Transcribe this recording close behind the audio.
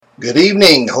Good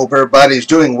evening. Hope everybody's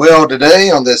doing well today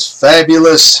on this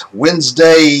fabulous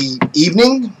Wednesday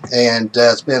evening. And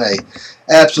it's been a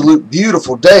absolute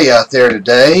beautiful day out there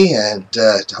today. And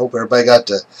hope everybody got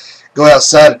to go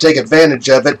outside and take advantage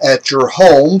of it at your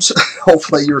homes.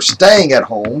 Hopefully you're staying at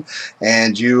home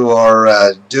and you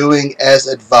are doing as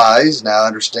advised. Now I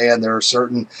understand there are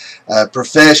certain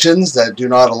professions that do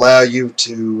not allow you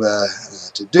to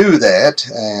do that,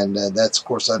 and that's of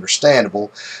course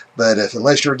understandable. But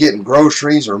unless you're getting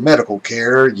groceries or medical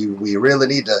care, we really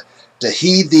need to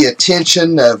heed the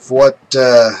attention of what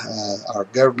our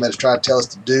government is trying to tell us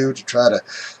to do to try to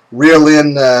reel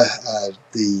in to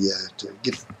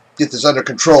get this under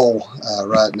control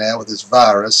right now with this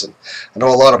virus. And I know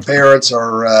a lot of parents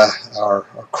are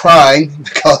crying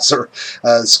because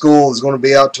their school is going to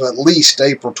be out to at least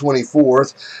April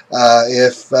 24th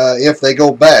if they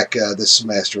go back this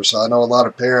semester. So I know a lot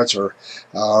of parents are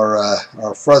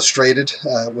frustrated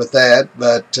with that,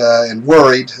 but and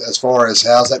worried as far as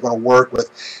how's that going to work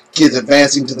with kids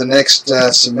advancing to the next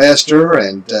semester,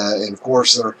 and of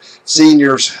course their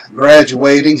seniors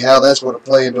graduating, how that's going to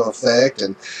play into effect.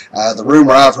 And the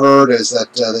rumor I've heard is that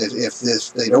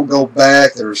if they don't go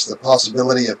back, there's the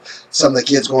possibility of some of the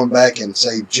kids going back in,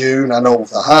 say, June. I know with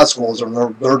the high schools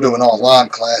they're doing online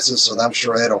classes, so I'm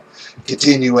sure it'll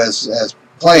continue as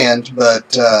planned.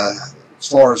 But as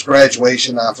far as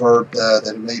graduation, I've heard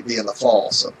that it may be in the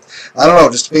fall. So I don't know.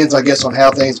 It just depends, I guess, on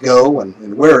how things go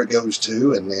and where it goes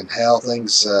to and how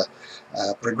things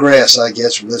progress, I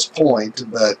guess, from this point.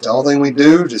 But the only thing we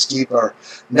do is just keep our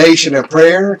nation in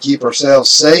prayer, keep ourselves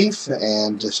safe,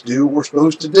 and just do what we're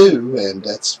supposed to do. And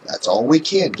that's all we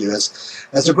can do.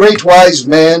 As a great wise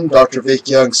man, Dr. Vic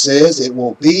Young says, it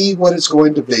will be what it's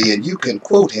going to be. And you can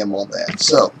quote him on that.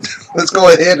 So let's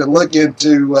go ahead and look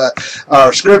into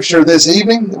our scripture this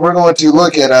evening. We're going to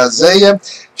look at Isaiah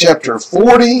chapter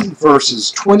 40,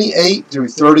 verses 28 through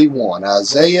 31.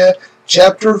 Isaiah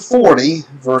chapter 40,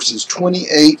 verses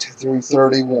 28 through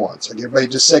 31. So give everybody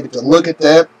just a second to look at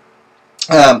that.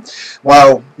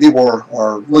 While people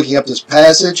are looking up this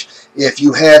passage, if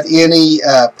you have any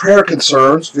prayer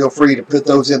concerns, feel free to put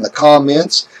those in the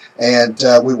comments, and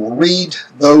we will read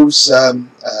those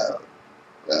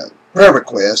prayer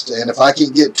request, and if I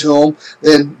can get to them,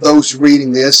 then those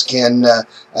reading this can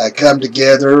come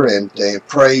together and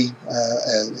pray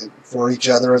for each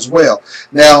other as well.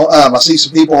 Now, I see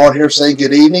some people on here saying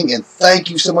good evening, and thank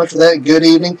you so much for that, good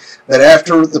evening. But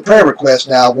after the prayer request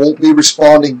now, I won't be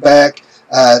responding back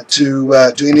to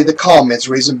any of the comments.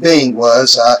 Reason being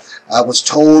was I was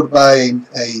told by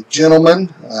a gentleman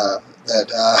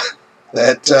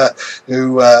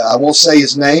who I won't say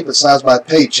his name, but signs my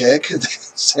paycheck,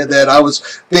 said that I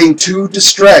was being too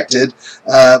distracted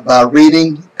by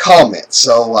reading comments.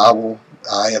 So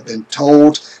I have been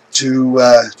told to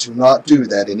not do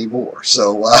that anymore.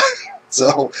 So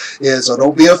so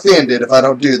don't be offended if I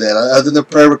don't do that. Other than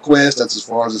prayer request, that's as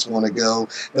far as it's going to go.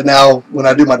 But now, when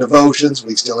I do my devotions,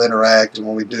 we still interact, and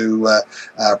when we do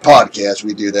our podcast,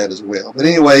 we do that as well. But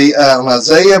anyway, on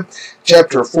Isaiah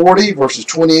chapter 40, verses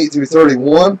 28 through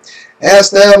 31,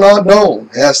 hast thou not known,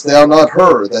 hast thou not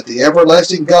heard, that the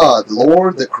everlasting God,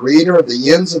 Lord, the Creator of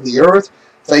the ends of the earth,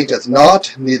 fainteth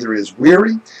not, neither is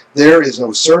weary. There is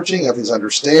no searching of his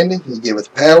understanding. He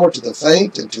giveth power to the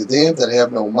faint, and to them that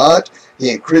have no might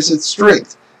he increaseth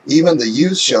strength. Even the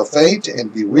youth shall faint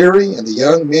and be weary, and the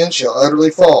young men shall utterly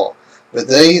fall. But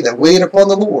they that wait upon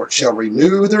the Lord shall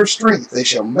renew their strength. They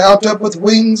shall mount up with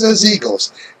wings as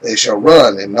eagles. They shall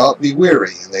run and not be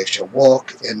weary, and they shall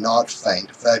walk and not faint.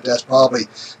 In fact, that's probably,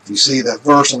 if you see the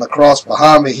verse on the cross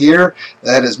behind me here,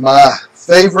 that is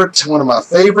one of my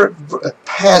favorite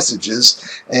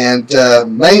passages, and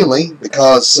mainly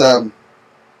because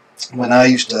when I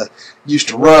used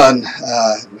to run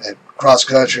at cross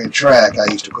country and track,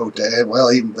 I used to quote that.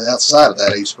 Well, even outside of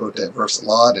that, I used to quote that verse a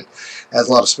lot, and it has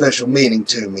a lot of special meaning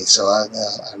to me. So I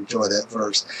enjoy that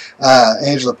verse.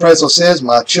 Angela Preslow says,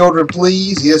 "My children,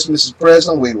 please." Yes, Mrs.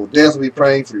 Preslow, we will definitely be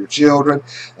praying for your children,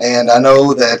 and I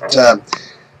know that.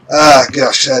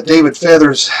 David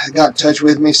Feathers got in touch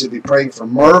with me, said be praying for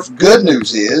Murph. Good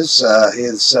news is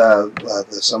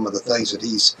some of the things that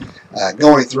he's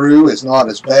going through is not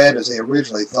as bad as they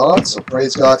originally thought, so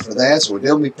praise God for that. So we'll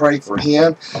definitely pray for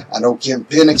him. I know Kim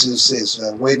Penix is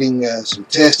waiting some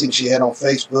testing she had on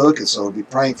Facebook, and so we'll be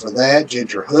praying for that.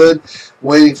 Ginger Hood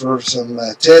waiting for some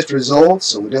test results,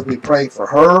 so we'll definitely be praying for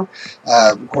her.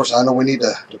 Of course, I know we need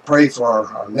to pray for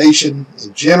our nation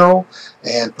in general,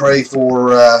 and pray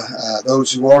for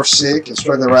those who are sick and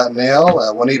struggling right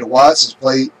now. Juanita Watts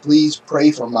says, please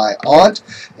pray for my aunt.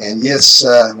 And yes,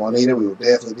 Juanita, we will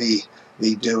definitely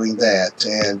be doing that.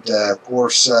 And of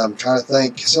course, I'm trying to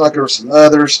think. It seemed like there were some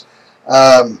others.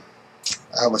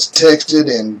 I was texted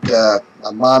and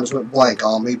my mind just went blank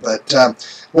on me. But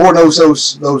Lord knows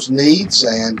those needs,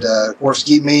 and of course,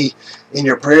 keep me in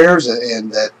your prayers,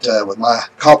 and that with my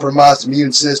compromised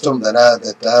immune system, that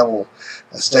I will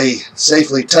stay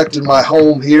safely tucked in my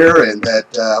home here, and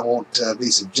that I won't be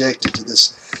subjected to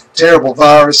this terrible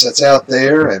virus that's out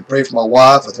there. And pray for my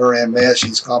wife with her MS.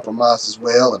 She's compromised as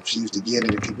well, and if she was to get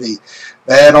it could be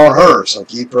bad on her. So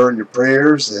keep her in your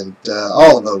prayers, and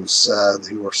all of those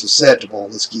who are susceptible,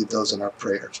 let's keep those in our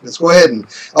prayers. Let's go ahead and,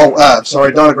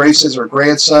 sorry, Donna Grace says her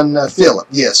grandson Philip.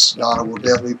 Yes, Donna will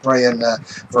definitely be praying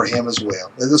for him as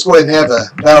well. Let's go ahead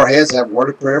and bow our heads and have a word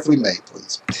of prayer if we may,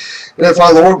 please. Dear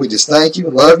Father, Lord, we just thank you,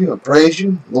 love you, and praise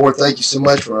you. Lord, thank you so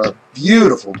much for a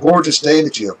beautiful, gorgeous day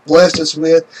that you have blessed us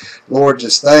with. Lord,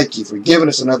 just thank you for giving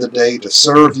us another day to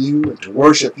serve you and to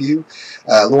worship you.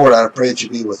 Lord, I pray that you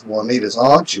be with Juanita's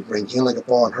aunt. You bring healing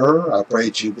upon her. I pray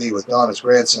that you be with Donna's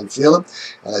grandson, Philip,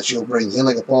 and that you'll bring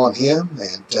healing upon him.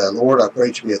 And Lord, I pray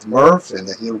that you be with Murph, and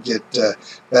that he'll get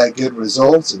back good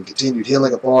results and continued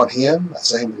healing upon him.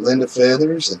 Same with Linda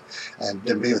Feathers, and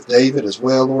be with David as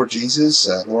well, Lord Jesus.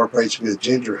 Lord, I pray that you be with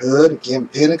Ginger Hood and Kim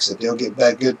Penix, that they'll get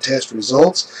back good test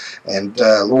results. And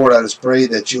Lord, I just pray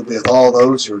that you'll be with all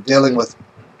those who are dealing with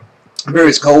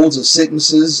various colds and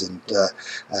sicknesses, and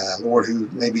Lord, who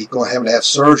may be having to have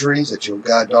surgeries, that you'll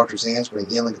guide doctors' hands, bring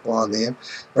healing upon them.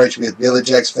 Pray that you be with Billy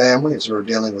Jack's family as they're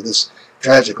dealing with this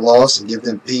tragic loss, and give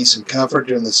them peace and comfort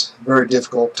during this very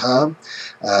difficult time.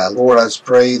 Lord, I just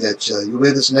pray that you'll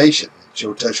lead this nation, that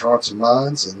you'll touch hearts and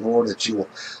minds, and Lord, that you will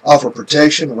offer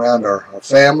protection around our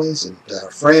families and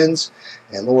our friends.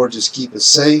 And Lord, just keep us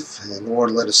safe, and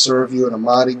Lord, let us serve you in a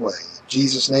mighty way. In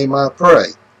Jesus' name I pray.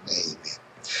 Amen.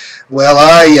 Well,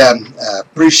 I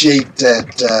appreciate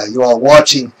that you all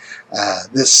watching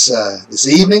this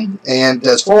evening. And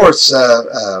as far as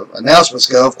announcements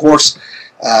go, of course,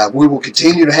 we will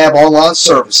continue to have online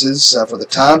services for the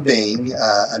time being.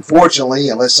 Unfortunately,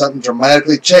 unless something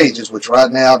dramatically changes, which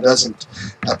right now doesn't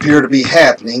appear to be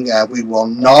happening, we will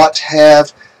not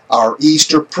have our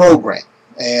Easter program.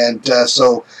 And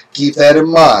so keep that in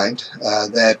mind,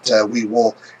 that we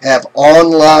will have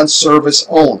online service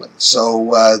only. So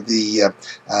the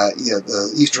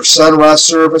Easter sunrise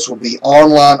service will be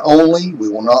online only. We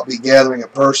will not be gathering in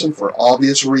person for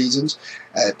obvious reasons.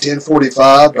 At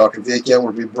 10:45, Dr. Vic Young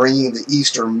will be bringing the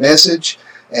Easter message.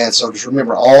 And so just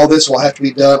remember, all this will have to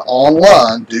be done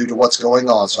online due to what's going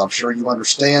on. So I'm sure you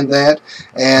understand that.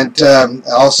 And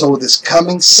also this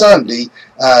coming Sunday,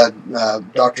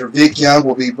 Dr. Vic Young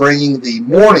will be bringing the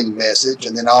morning message,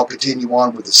 and then I'll continue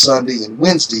on with the Sunday and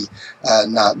Wednesday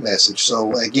night message.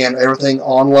 So again, everything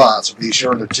online. So be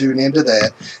sure to tune into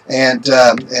that.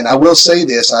 And I will say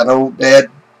this: I know Dad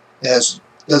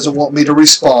doesn't want me to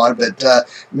respond, but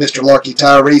Mr. Larky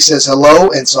Tyree says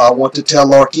hello, and so I want to tell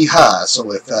Larky hi.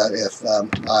 So if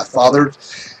my father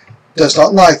does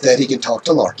not like that, he can talk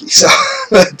to Larky. So,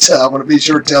 but I want to be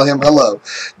sure to tell him hello.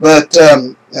 But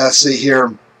let's see here.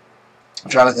 I'm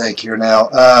trying to think here now.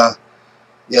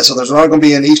 Yeah, so there's not going to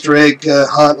be an Easter egg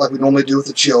hunt like we normally do with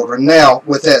the children. Now,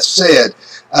 with that said,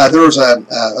 there was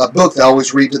a book that I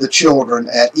always read to the children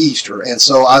at Easter, and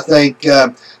so I think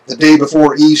the day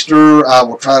before Easter, I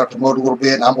will try to promote a little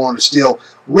bit, and I'm going to still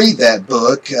read that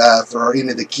book for any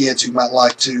of the kids who might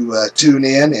like to tune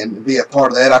in and be a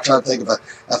part of that. I try to think of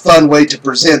a fun way to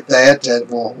present that that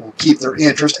will keep their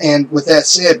interest. And with that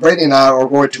said, Brady and I are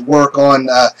going to work on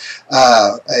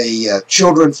a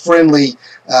children-friendly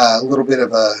little bit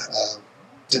of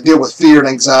to deal with fear and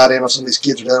anxiety. I know some of these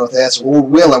kids are dealing with that, so we're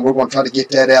going to try to get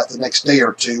that out the next day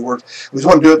or two. We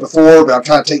want to do it before, but I'm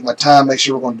trying to take my time, make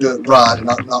sure we're going to do it right and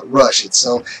not rush it.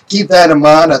 So keep that in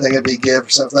mind. I think it'd be good for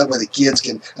something that way the kids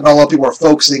can. I know a lot of people are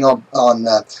focusing on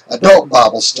adult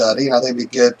Bible study, and I think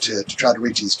it'd be good to try to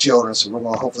reach these children. So we're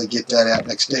going to hopefully get that out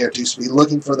next day or two. So be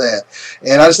looking for that.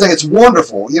 And I just think it's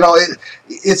wonderful. You know,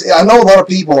 I know a lot of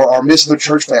people are missing their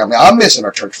church family. I'm missing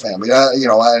our church family.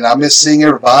 And I miss seeing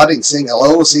everybody and seeing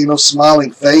hello, seeing those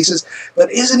smiling faces.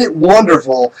 But isn't it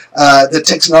wonderful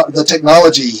the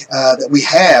technology that we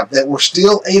have, that we're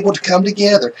still able to come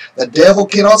together? The devil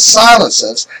cannot silence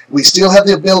us. We still have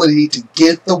the ability to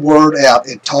get the word out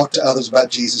and talk to others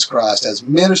about Jesus Christ as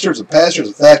ministers and pastors.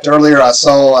 In fact, earlier I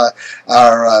saw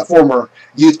our former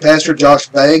youth pastor, Josh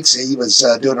Banks. He was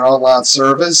doing an online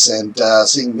service, and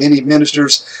seeing many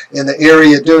ministers in the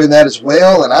area doing that as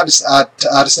well. And I just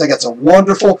think that's a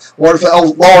wonderful.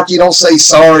 Oh, Lark, you don't say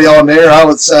sorry on there.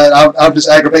 I'm just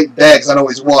aggravating Dad because I know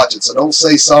he's watching, so don't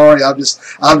say sorry. I'm just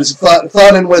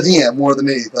funning with him more than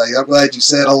anything. I'm glad you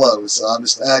said hello. So I'm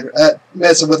just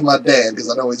messing with my dad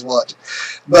because I know he's watching.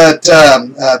 But I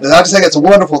just think it's a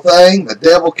wonderful thing. The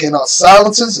devil cannot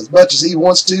silence us as much as he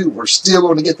wants to. We're still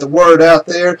going to get the word out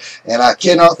there, and I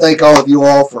cannot thank all of you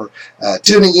all for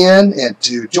tuning in and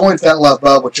to join Fountain Life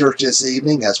Bible Church this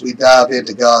evening as we dive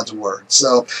into God's Word.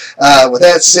 So with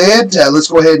that said, let's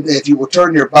go ahead, if you will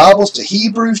turn your Bibles to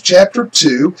Hebrews chapter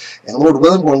 2, and Lord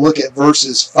willing, we'll look at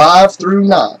verses 5 through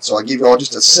 9. So I'll give you all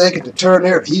just a second to turn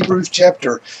there. Hebrews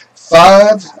chapter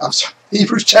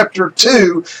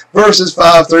 2, verses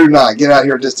 5 through 9. Get out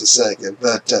here in just a second.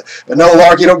 But no,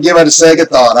 Lark, you don't give it a second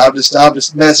thought. I'm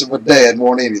just messing with Dad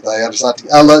more than anything.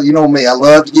 I love, you know me, I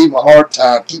love to give him a hard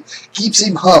time. Keeps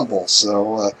him humble.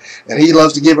 So, and he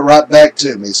loves to give it right back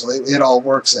to me. So it all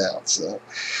works out. So,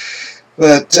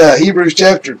 but Hebrews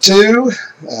chapter 2,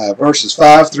 verses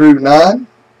 5 through 9.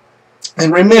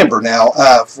 And remember now,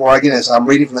 before I get into this, I'm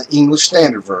reading from the English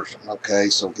Standard Version, okay?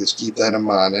 So just keep that in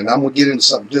mind. And I'm going to get into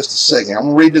something in just a second. I'm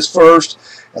going to read this first,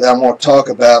 and then I'm going to talk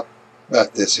about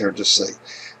this here in just a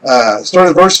second.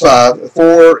 Starting at verse 5,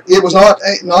 For it was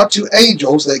not to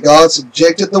angels that God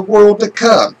subjected the world to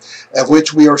come, of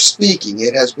which we are speaking.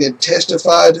 It has been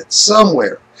testified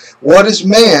somewhere. What is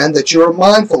man that you are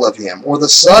mindful of him, or the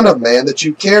son of man that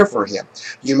you care for him?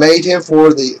 You made him for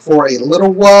a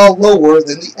little while lower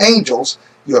than the angels.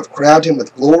 You have crowned him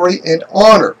with glory and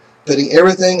honor, putting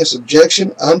everything in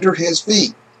subjection under his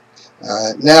feet.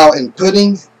 Now, in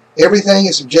putting everything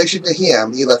in subjection to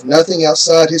him, he left nothing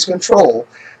outside his control.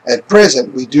 At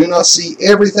present, we do not see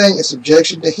everything in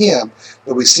subjection to him,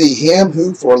 but we see him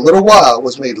who for a little while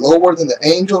was made lower than the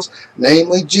angels,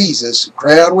 namely Jesus,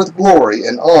 crowned with glory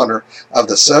and honor of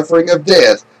the suffering of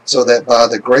death, so that by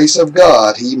the grace of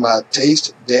God he might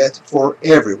taste death for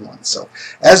everyone. So,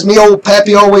 as me old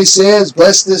Pappy always says,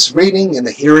 bless this reading and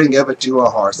the hearing of it to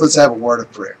our hearts. Let's have a word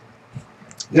of prayer.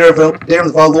 Dear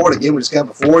Heavenly Father, Lord, again we just come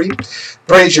before you.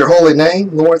 Praise your holy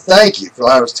name. Lord, thank you for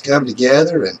allowing us to come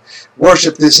together and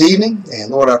worship this evening.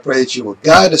 And Lord, I pray that you will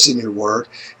guide us in your word.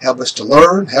 Help us to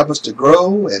learn, help us to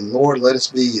grow, and Lord, let us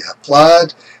be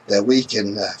applied that we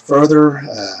can further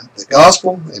the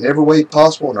gospel in every way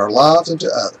possible in our lives and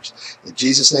to others. In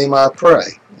Jesus' name I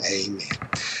pray. Amen.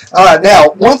 All right, now,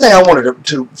 one thing I wanted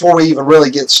to before we even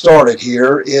really get started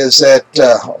here is that,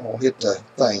 I'll hit the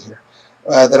thing here.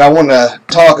 That I want to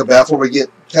talk about before we get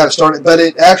kind of started, but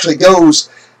it actually goes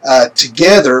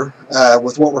together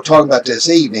with what we're talking about this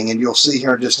evening, and you'll see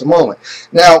here in just a moment.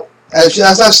 Now, as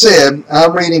I said,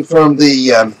 I'm reading from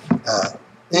the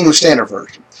English Standard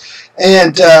Version,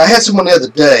 and I had someone the other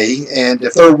day, and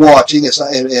if they're watching, it's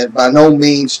not, and by no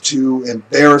means to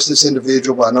embarrass this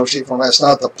individual, by no shape or form, that's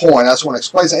not the point. I just want to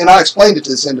explain it, and I explained it to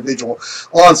this individual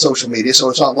on social media, so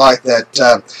it's not like that,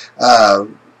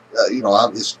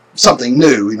 it's something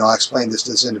new. I explained this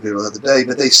to this individual the other day,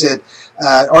 but they said,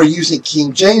 are you using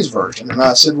King James Version? And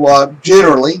I said, well,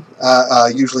 generally,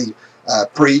 I usually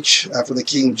preach from the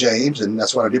King James, and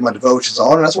that's what I do my devotions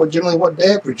on, and that's generally what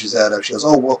Dad preaches out of. She goes,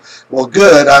 oh, well,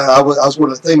 good. I was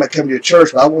one of the things that come to your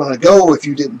church, but I want to go if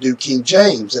you didn't do King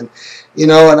James. And,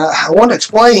 and I want to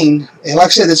explain, and like I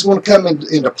said, this is going to come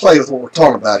into play with what we're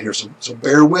talking about here, so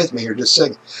bear with me here just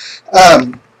a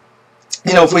second.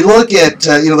 If we look at,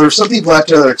 there's some people out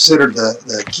there that are considered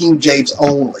the King James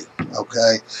only,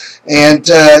 okay? And,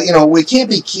 we can't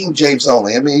be King James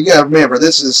only. I mean, you got to remember,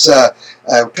 this is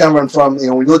coming from, when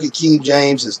you look at King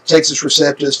James, it's Textus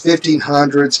Receptus,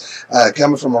 1500s,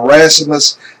 coming from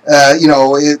Erasmus.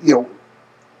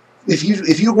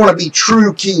 If you want to be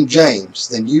true King James,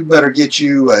 then you better get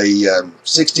you a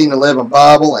 1611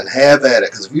 Bible and have at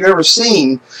it. Because if you've ever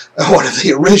seen one of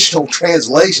the original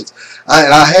translations,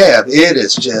 and I have, it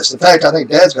is just, in fact, I think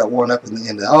Dad's got one up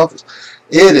in the office.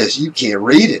 It is, you can't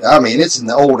read it. I mean, it's in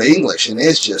the Old English, and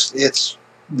it's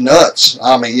nuts.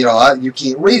 I mean, you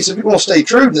can't read it. So if you're going to stay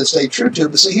true, then stay true to it.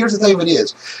 But see, here's the thing of it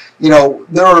is,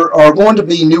 there are going to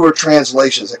be newer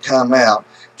translations that come out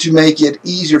to make it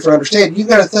easier for understanding. You've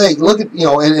got to think, look at,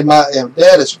 and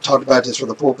Dad has talked about this for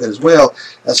the pulpit as well,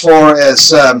 as far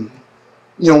as,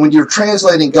 when you're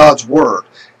translating God's Word,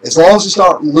 as long as it's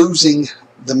not losing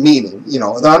the meaning,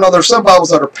 I know there's some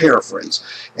Bibles that are paraphrased,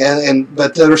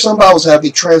 but there are some Bibles that have to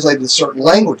be translated in certain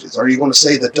languages. Are you going to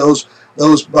say that those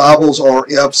Bibles are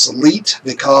obsolete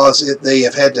because they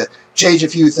have had to change a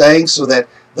few things so that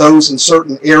those in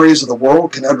certain areas of the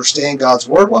world can understand God's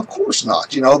Word? Well, of course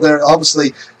not. You know, there are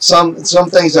obviously some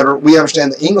things that we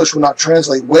understand that English will not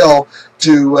translate well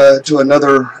to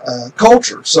another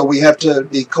culture, so we have to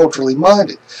be culturally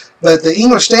minded. But the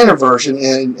English Standard Version,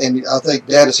 and I think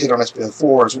Dad has hit on this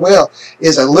before as well,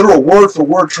 is a literal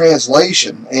word-for-word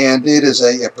translation, and it is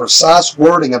a precise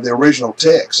wording of the original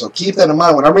text. So keep that in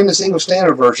mind. When I'm reading this English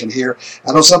Standard Version here,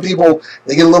 I know some people,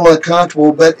 they get a little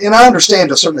uncomfortable, and I understand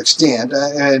to a certain extent,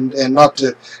 and not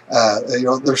to, you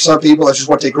know, there's some people, that's just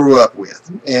what they grew up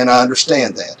with, and I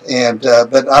understand that. And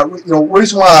but you know,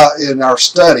 reason why in our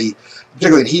study,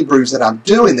 particularly in Hebrews, that I'm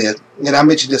doing this, and I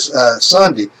mentioned this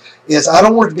Sunday, is I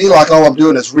don't want it to be like all I'm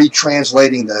doing is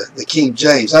retranslating the King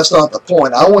James. That's not the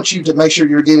point. I want you to make sure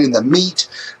you're getting the meat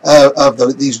of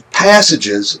these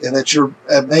passages, and that you're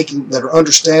making that are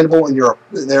understandable, and you're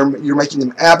making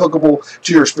them applicable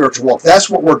to your spiritual walk. That's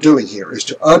what we're doing here, is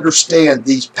to understand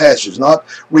these passages, not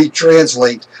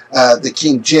retranslate the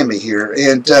King Jimmy here.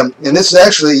 And this is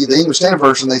actually the English Standard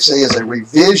Version. They say is a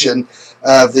revision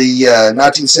of the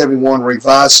 1971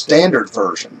 Revised Standard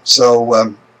Version.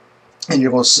 So. And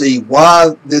you're going to see why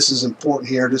this is important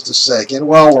here in just a second.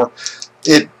 Well,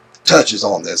 it touches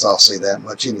on this, I'll say that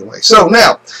much anyway. So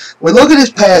now, we look at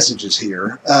his passages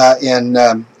here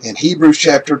in Hebrews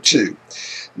chapter 2.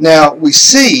 Now, we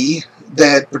see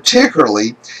that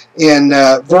particularly in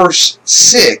verse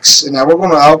 6, and now we're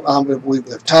going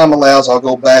to, if time allows, I'll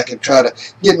go back and try to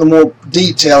get into more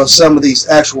detail in some of these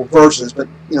actual verses, but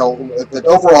you know, but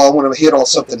overall I want to hit on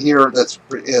something here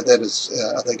that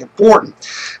is I think important.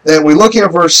 That we look at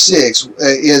verse 6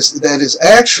 is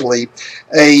actually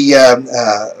a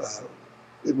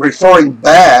referring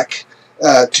back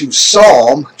to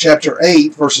Psalm chapter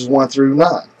 8 verses 1 through 9.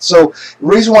 So the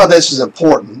reason why this is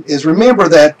important is, remember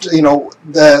that, you know,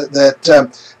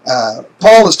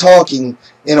 Paul is talking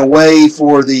in a way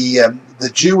for the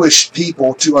Jewish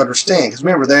people to understand, because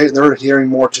remember they're adhering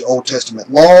more to Old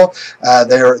Testament law.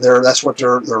 That's what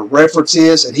their reference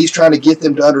is, and he's trying to get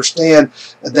them to understand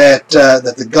that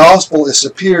the gospel is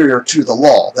superior to the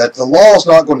law. That the law is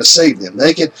not going to save them.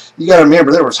 You got to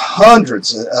remember there was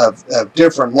hundreds of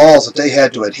different laws that they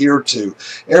had to adhere to,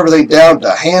 everything down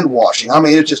to hand washing. I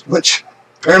mean, it's just which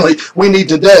apparently we need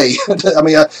today. I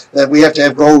mean, that we have to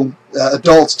have grown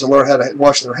adults to learn how to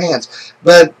wash their hands.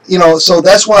 But, you know, so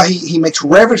that's why he makes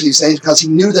reference to these things, because he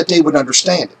knew that they would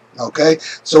understand it. Okay?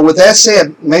 So with that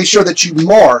said, make sure that you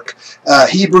mark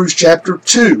Hebrews chapter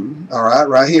 2, all right,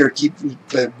 right here. Keep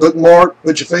bookmark,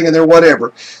 put your finger in there,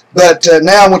 whatever. But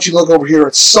now I want you to look over here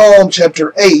at Psalm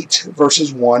chapter 8,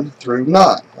 verses 1 through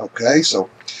 9. Okay? So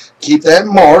keep that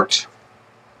marked,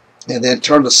 and then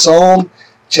turn to Psalm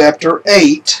chapter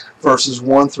 8, verses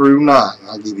 1 through 9.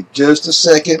 I'll give you just a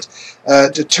second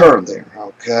to turn there.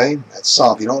 Okay, that's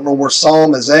Psalm. If you don't know where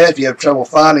Psalm is at, if you have trouble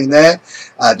finding that,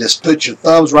 just put your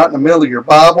thumbs right in the middle of your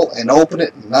Bible and open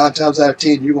it, and 9 times out of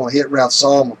 10 you're going to hit around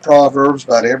Psalm or Proverbs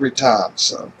about every time.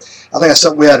 So I think that's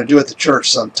something we ought to do at the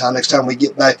church sometime. Next time we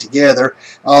get back together,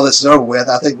 all this is over with,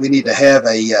 I think we need to have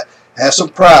some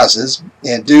prizes,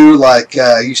 and do like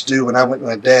I used to do when I went with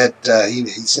my dad. He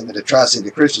sent me to Tri-City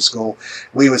Christian School.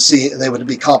 We would see, there would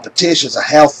be competitions of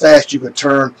how fast you could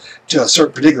turn to a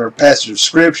certain particular passage of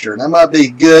Scripture. And that might be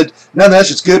good. Nonetheless,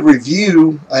 it's good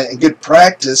review and good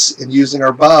practice in using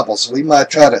our Bible. So we might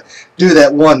try to do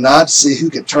that one night to see who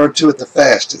can turn to it the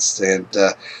fastest. And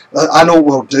I know what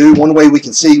we'll do. One way we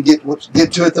can see get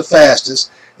to it the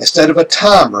fastest, instead of a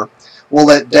timer, we'll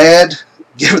let Dad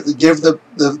give the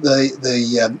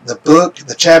book,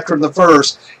 the chapter, and the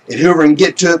verse, and whoever can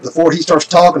get to it before he starts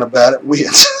talking about it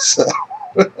wins. So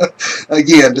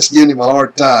again, just giving him a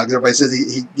hard time. Everybody says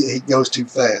he goes too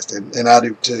fast, and I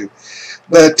do too.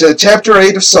 But chapter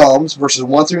 8 of Psalms, verses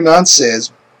 1 through 9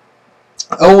 says,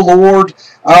 O Lord,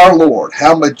 our Lord,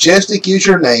 how majestic is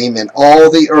your name in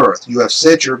all the earth. You have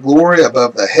set your glory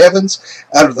above the heavens.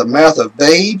 Out of the mouth of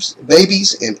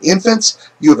babies and infants,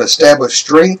 you have established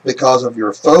strength because of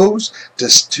your foes, to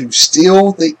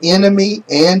still the enemy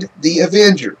and the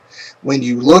avenger. When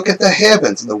you look at the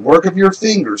heavens and the work of your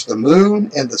fingers, the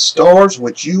moon and the stars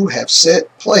which you have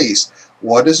set place,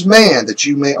 what is man that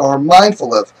you are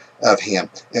mindful of him,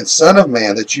 and son of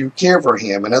man that you care for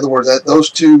him? In other words,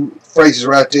 those two phrases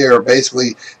right there are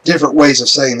basically different ways of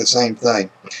saying the same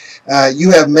thing.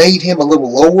 You have made him a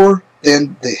little lower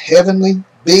than the heavenly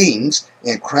beings,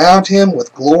 and crowned him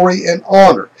with glory and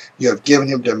honor. You have given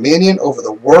him dominion over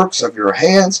the works of your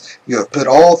hands. You have put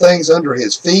all things under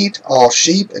his feet, all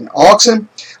sheep and oxen,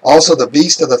 also the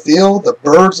beasts of the field, the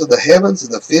birds of the heavens,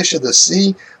 and the fish of the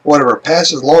sea, whatever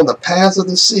passes along the paths of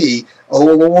the sea. O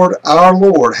Lord, our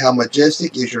Lord, how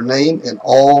majestic is your name in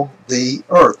all the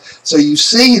earth. So you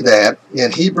see that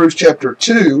in Hebrews chapter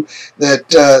 2,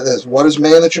 that what is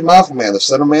man that you're mindful of man, the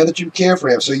son of man that you care for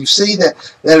him. So you see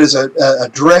that that is a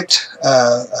direct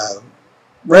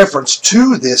reference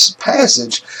to this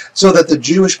passage so that the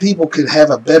Jewish people could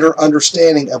have a better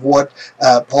understanding of what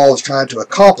Paul is trying to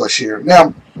accomplish here.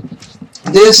 Now,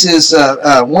 this is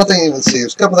one thing. Let's see.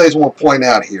 There's a couple of things I want to point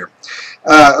out here.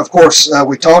 Of course,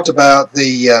 we talked about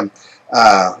the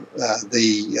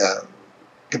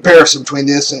comparison between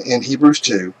this and Hebrews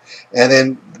 2, and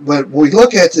then when we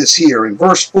look at this here in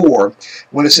verse 4,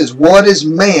 when it says, "What is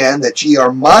man that ye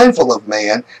are mindful of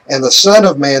man, and the Son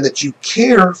of Man that you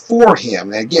care for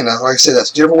him?" And again, like I said, that's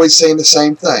different ways saying the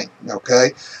same thing.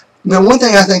 Okay. Now, one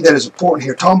thing I think that is important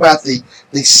here, talking about the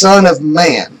Son of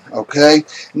Man, okay?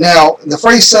 Now, the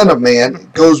phrase Son of Man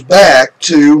goes back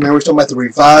to, remember we were talking about the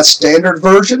Revised Standard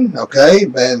Version, okay?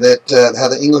 And that how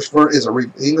the English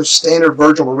English Standard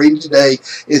Version we're reading today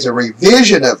is a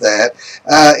revision of that.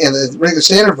 And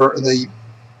the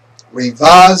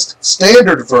Revised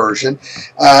Standard Version,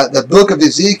 the book of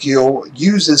Ezekiel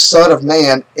uses Son of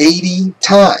Man 80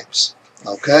 times.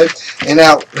 Okay, and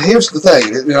now here's the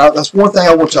thing. That's one thing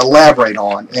I want to elaborate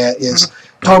on is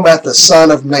talking about the Son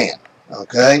of Man.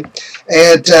 Okay,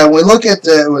 and we look at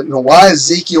why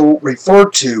Ezekiel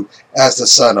referred to as the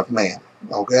Son of Man.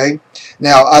 Okay,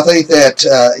 now I think that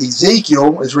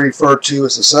Ezekiel is referred to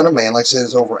as the Son of Man, like I said,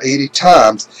 is over 80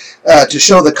 times, to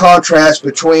show the contrast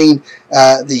between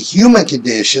the human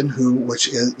condition, which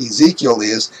Ezekiel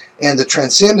is, and the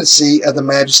transcendency of the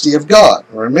majesty of God.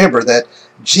 Remember that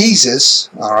Jesus,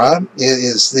 all right,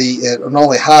 it not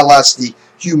only highlights the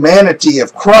humanity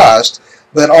of Christ,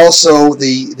 but also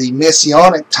the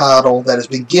messianic title that has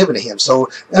been given to him. So,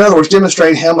 in other words,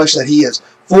 demonstrating how much that he is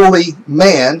fully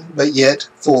man, but yet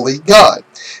fully God.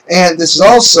 And this is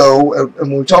also,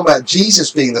 when we talk about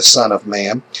Jesus being the Son of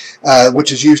Man,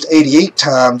 which is used 88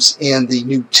 times in the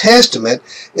New Testament,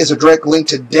 is a direct link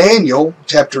to Daniel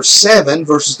chapter 7,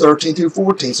 verses 13 through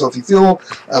 14. So if you feel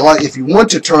like, if you want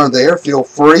to turn there, feel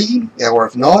free, or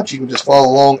if not, you can just follow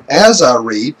along as I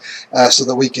read, so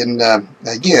that we can,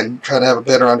 again, try to have a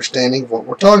better understanding of what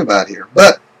we're talking about here.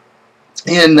 But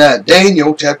in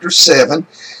Daniel chapter 7,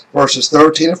 verses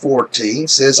 13 and 14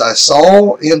 says, "I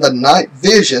saw in the night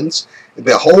visions, and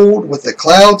behold, with the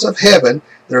clouds of heaven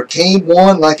there came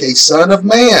one like a son of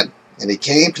man. And he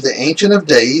came to the Ancient of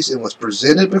Days, and was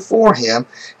presented before him,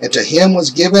 and to him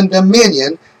was given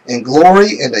dominion and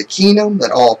glory and a kingdom,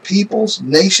 that all peoples,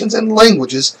 nations, and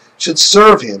languages should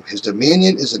serve him. His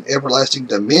dominion is an everlasting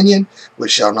dominion,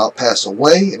 which shall not pass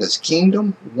away, and his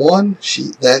kingdom one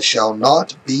that shall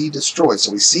not be destroyed."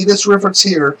 So we see this reference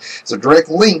here. It's a direct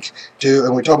link to,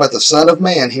 and we talk about the Son of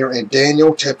Man here in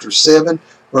Daniel chapter 7,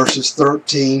 verses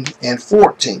 13 and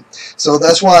 14. So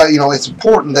that's why, it's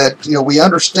important that, we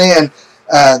understand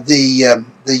the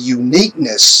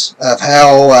uniqueness of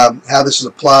how this is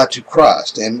applied to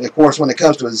Christ. And of course, when it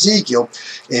comes to Ezekiel,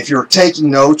 if you're taking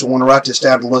notes or want to write this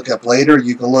down to look up later,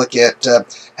 you can look at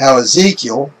how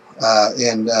Ezekiel,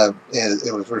 and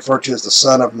it was referred to as the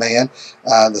Son of Man.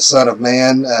 The Son of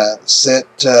Man set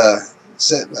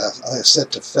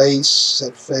face.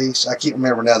 I can't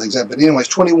remember now the exact, but anyways,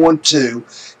 21:2.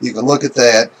 You can look at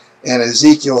that. And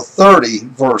Ezekiel 30,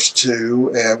 verse 2,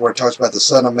 where it talks about the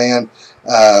Son of Man,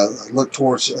 look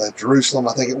towards Jerusalem,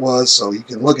 I think it was. So you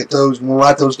can look at those. We'll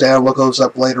write those down, look those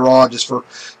up later on, just for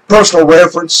personal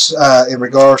reference in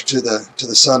regards to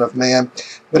the Son of Man.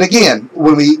 But again,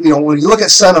 when you look at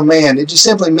Son of Man, it just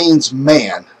simply means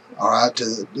man. All right,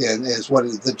 is what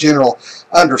the general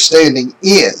understanding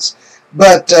is.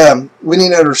 But we need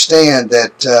to understand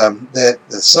that that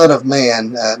the Son of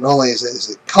Man, not only is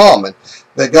it common,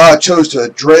 but God chose to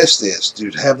address this,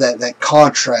 to have that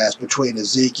contrast between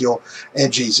Ezekiel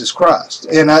and Jesus Christ.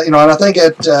 And I think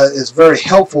that is very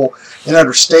helpful in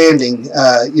understanding.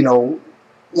 A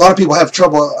lot of people have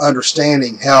trouble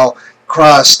understanding how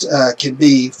Christ can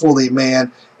be fully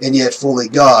man and yet fully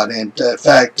God. And in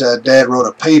fact, Dad wrote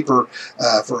a paper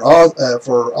for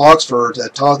Oxford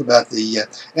talking about the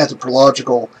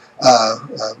anthropological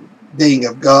being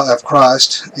of God, of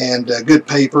Christ, and a good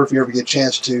paper if you ever get a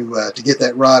chance to get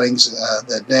that writings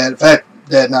that Dad. In fact,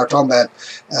 Dad and I were talking about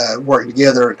working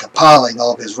together and compiling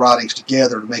all of his writings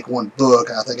together to make one book.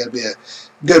 And I think it'd be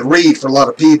good read for a lot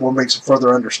of people and brings some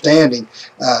further understanding,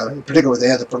 particularly with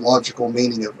the anthropological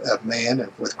meaning of man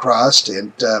and with Christ,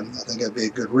 and I think that'd be a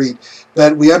good read.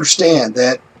 But we understand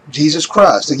that Jesus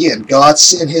Christ, again, God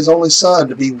sent His only Son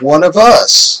to be one of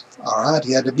us. All right,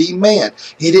 He had to be man.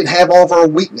 He didn't have all of our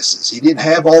weaknesses. He didn't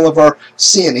have all of our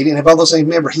sin. He didn't have all those things.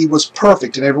 Remember, He was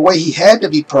perfect in every way. He had to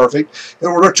be perfect in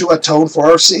order to atone for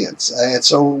our sins. And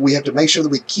so we have to make sure that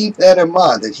we keep that in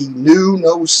mind, that He knew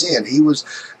no sin. He was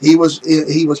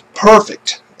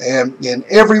perfect and in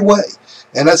every way.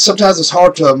 And that's, sometimes it's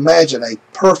hard to imagine a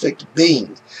perfect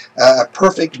being, a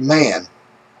perfect man,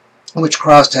 which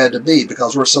Christ had to be,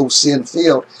 because we're so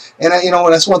sin-filled. And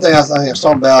that's one thing I was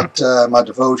talking about my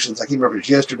devotions. I can't remember if it was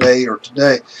yesterday or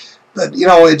today, but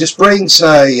it just brings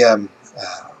a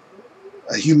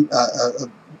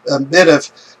bit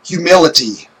of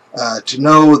humility to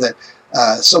know that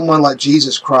someone like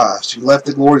Jesus Christ, who left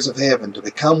the glories of heaven to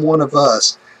become one of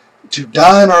us, to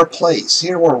die in our place.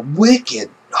 Here we're wicked,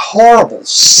 horrible,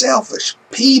 selfish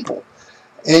people.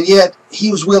 And yet He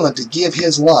was willing to give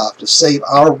His life to save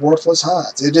our worthless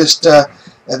hides. It just,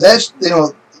 that's,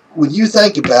 when you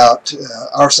think about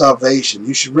our salvation,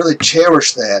 you should really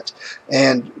cherish that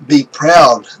and be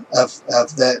proud of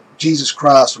that Jesus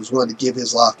Christ was willing to give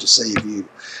His life to save you.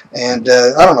 And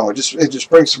I don't know, it just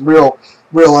brings some real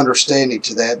understanding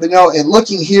to that. But and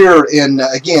looking here in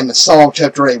again Psalm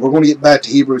chapter 8, we're going to get back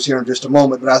to Hebrews here in just a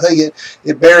moment. But I think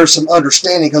it bears some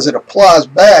understanding because it applies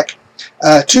back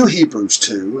to Hebrews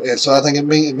 2, and so I think it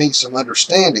means some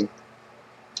understanding.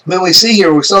 When we see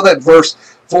here, we saw that verse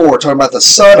 4 talking about the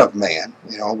Son of Man.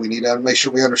 We need to make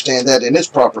sure we understand that in its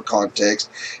proper context.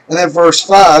 And then verse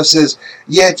 5 says,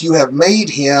 "Yet you have made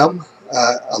Him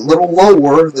a little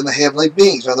lower than the heavenly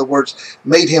beings." In other words,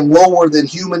 made Him lower than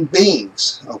human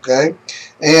beings. Okay,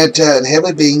 and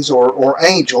heavenly beings or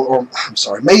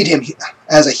made Him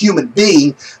as a human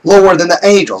being lower than the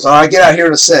angels. All right, get out here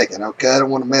in a second. Okay, I don't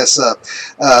want to mess up.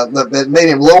 But made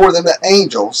Him lower than the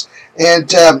angels,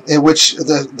 and in which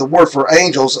the word for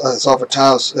angels is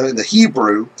oftentimes in the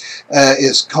Hebrew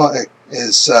is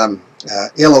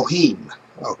Elohim.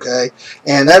 Okay,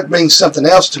 and that brings something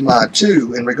else to mind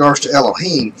too in regards to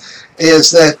Elohim, is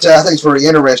that I think it's very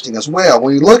interesting as well.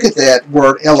 When you look at that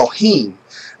word Elohim,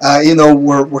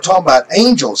 we're talking about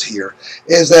angels here,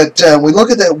 is that when we look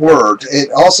at that word,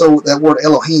 it also, that word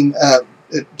Elohim,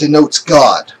 it denotes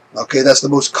God. Okay, that's the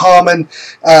most common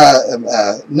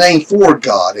name for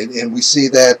God, and we see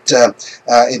that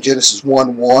in Genesis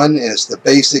 1:1 is the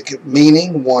basic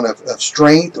meaning, one of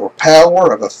strength or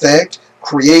power, of effect,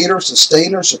 creator,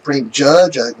 sustainer, supreme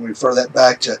judge. I think we refer that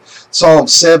back to Psalm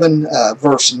 7,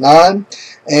 verse 9.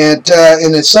 And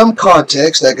in some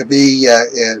context, that could be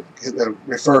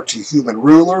refer to human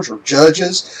rulers or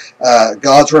judges,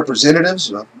 God's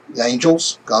representatives,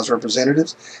 angels, God's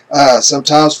representatives,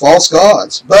 sometimes false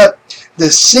gods. But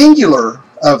the singular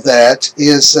of that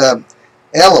is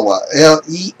Eloah,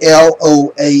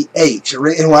 E-L-O-A-H. And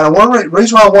the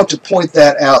reason why I want to point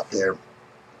that out there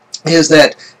is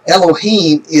that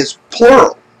Elohim is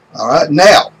plural. All right.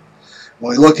 Now, when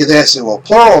we look at that and say, well,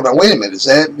 plural, now wait a minute, does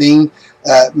that mean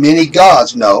many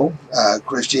gods? No.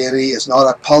 Christianity is not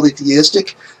a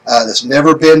polytheistic. That's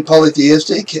never been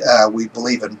polytheistic. We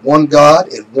believe in one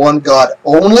God and one God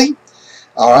only.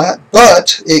 All right.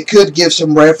 But it could give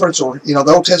some reference, or, the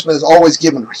Old Testament has always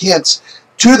given hints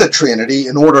to the Trinity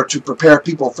in order to prepare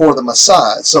people for the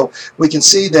Messiah. So we can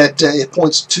see that it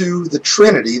points to the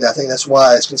Trinity. I think that's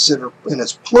why it's considered in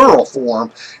its plural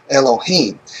form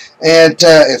Elohim. And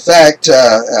in fact,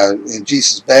 in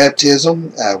Jesus'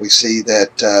 baptism, we see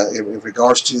that in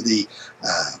regards to the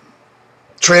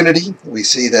Trinity, we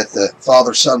see that the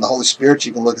Father, Son, and the Holy Spirit,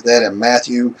 you can look at that in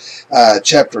Matthew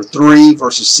chapter 3,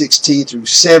 verses 16 through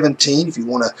 17, if you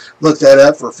want to look that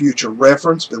up for future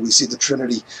reference. But we see the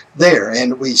Trinity there,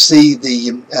 and we see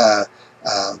the,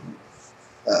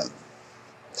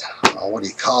 what do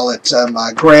you call it?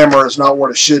 My grammar is not what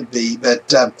it should be, but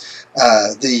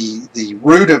the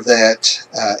root of that,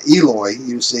 Eloi,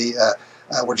 you see,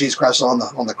 where Jesus Christ on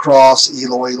the cross,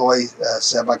 Eloi, Eloi,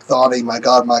 sabachthani, my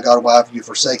God, why have you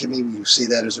forsaken me? You see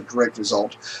that as a direct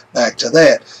result back to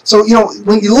that. So,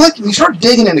 when you start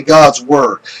digging into God's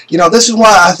Word, this is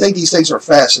why I think these things are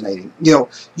fascinating. You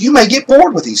may get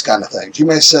bored with these kind of things. You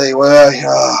may say, well,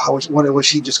 I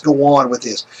wish he'd just go on with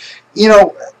this.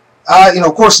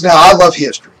 Of course, now I love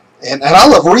history. And I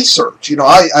love research. In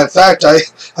fact, I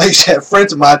used to have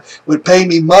friends of mine would pay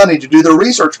me money to do their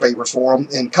research papers for them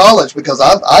in college because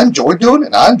I enjoyed doing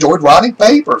it. I enjoyed writing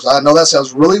papers. I know that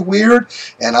sounds really weird,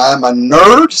 and I'm a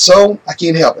nerd, so I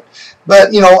can't help it.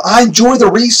 But, I enjoy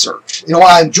the research.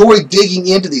 I enjoy digging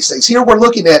into these things. Here we're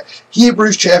looking at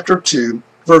Hebrews chapter 2,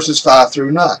 verses 5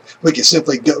 through 9. We can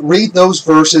simply read those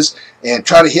verses and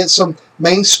try to hit some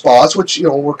main spots, which,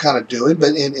 we're kind of doing,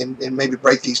 but and maybe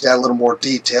break these down a little more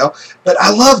detail. But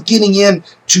I love getting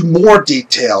into more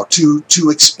detail, to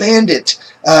expand it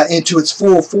into its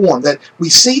full form, that we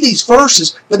see these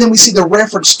verses, but then we see the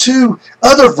reference to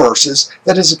other verses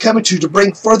that is coming to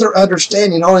bring further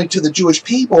understanding, not only to the Jewish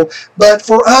people, but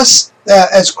for us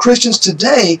as Christians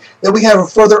today, that we have a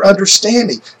further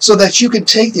understanding, so that you can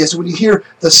take this when you hear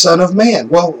the Son of Man.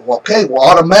 Well,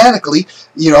 automatically,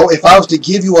 if I was to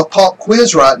give you a pop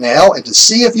quiz right now and to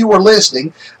see if you were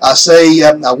listening, I say,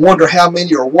 I wonder how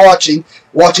many are watching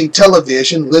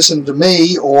television, listening to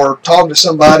me, or talking to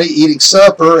somebody, eating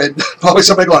supper, and probably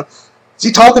somebody going, is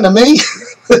he talking to me?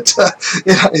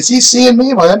 Is he seeing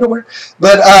me in my underwear?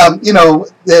 But,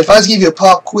 if I was to give you a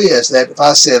pop quiz, that if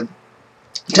I said,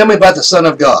 tell me about the Son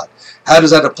of God, how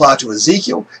does that apply to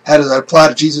Ezekiel? How does that apply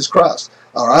to Jesus Christ?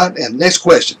 All right, and next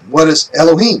question, what is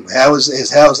Elohim? How is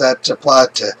that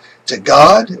applied to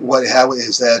God? How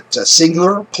is that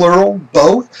singular, plural,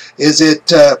 both? Is it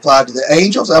applied to the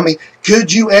angels? I mean,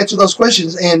 could you answer those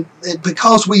questions? And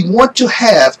because we want to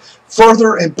have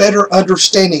further and better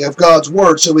understanding of God's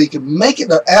Word, so we can make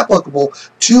it applicable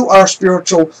to our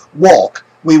spiritual walk,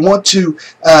 we want to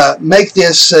make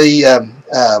this a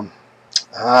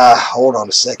hold on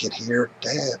a second here.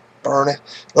 Dad, burn it.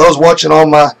 Those watching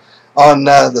on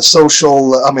the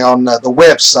social, on the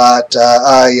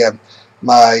website,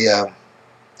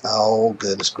 oh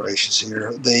goodness gracious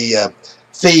here, the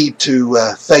feed to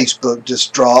Facebook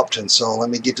just dropped, and so let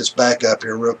me get this back up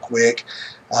here real quick.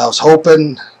 I was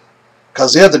hoping,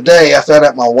 because the other day I found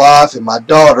out my wife and my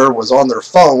daughter was on their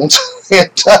phones,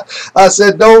 and I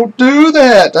said, don't do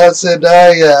that. I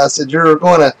said, you're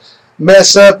going to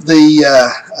mess up the,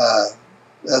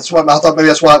 that's what I thought, maybe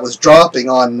that's why it was dropping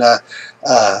on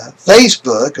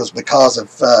Facebook, was because of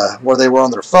where they were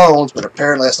on their phones, but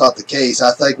apparently that's not the case.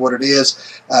 I think what it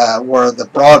is, where the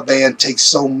broadband takes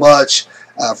so much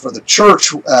for the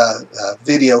church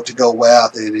video to go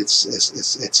out, that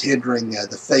it's hindering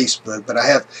the Facebook. But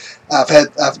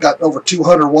I've got over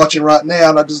 200 watching right now,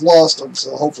 and I just lost them,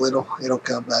 so hopefully it'll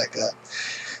come back up.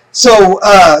 So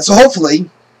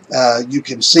hopefully you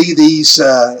can see these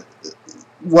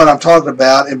what I'm talking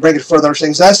about and bring it further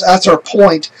understanding. That's our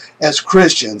point as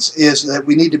Christians, is that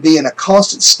we need to be in a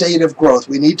constant state of growth.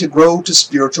 We need to grow to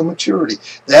spiritual maturity.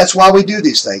 That's why we do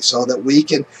these things, so that we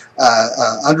can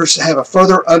have a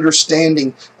further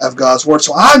understanding of God's Word.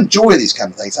 So I enjoy these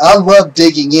kind of things. I love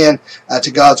digging in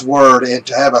to God's Word and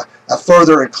to have a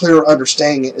further and clearer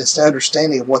understanding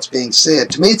of what's being said.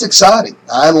 To me, it's exciting.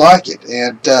 I like it,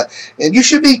 and you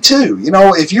should be too.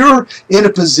 If you're in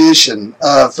a position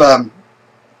of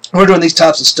we're doing these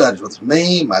types of studies, whether it's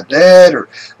me, my dad, or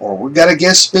we've got a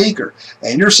guest speaker,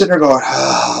 and you're sitting there going,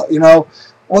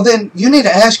 well, then you need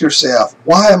to ask yourself,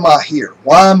 why am I here?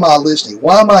 Why am I listening?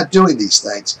 Why am I doing these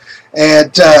things?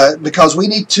 And because we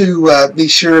need to be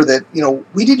sure that,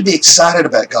 we need to be excited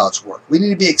about God's Word. We need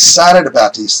to be excited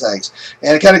about these things.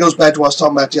 And it kind of goes back to what I was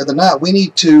talking about the other night. We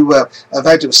need to, in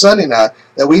fact, it was Sunday night,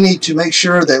 that we need to make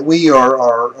sure that we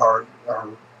are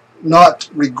not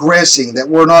regressing, that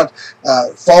we're not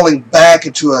falling back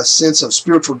into a sense of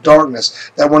spiritual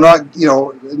darkness, that we're not,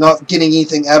 not getting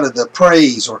anything out of the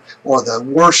praise or the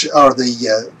worship or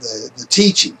the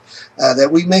teaching. That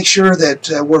we make sure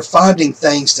that we're finding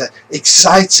things that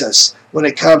excites us when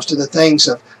it comes to the things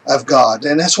of God.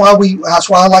 And that's why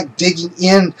I like digging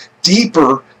in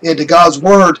deeper into God's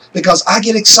Word, because I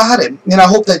get excited, and I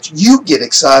hope that you get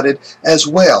excited as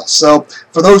well. So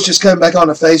for those just coming back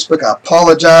onto Facebook, I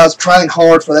apologize. Trying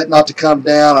hard for that not to come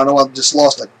down. I know I've just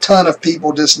lost a ton of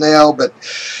people just now, but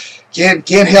can't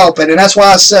help it. And that's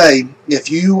why I say, if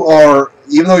you are,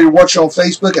 even though you're watching on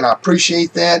Facebook, and I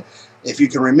appreciate that, if you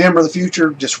can remember the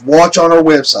future, just watch on our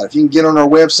website. If you can get on our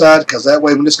website, because that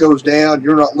way when this goes down,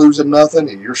 you're not losing nothing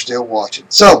and you're still watching.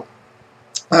 So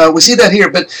we see that here,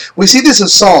 but we see this in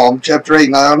Psalm chapter 8.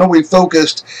 Now, I know we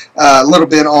focused a little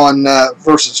bit on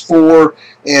verses 4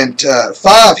 and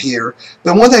 5 here,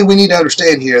 but one thing we need to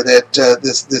understand here, that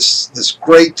this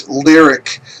great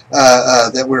lyric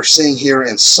that we're seeing here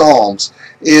in Psalms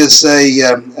is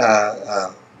I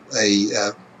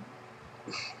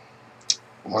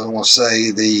want to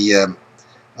say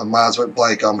my mind's went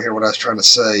blank on me here. What I was trying to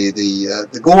say,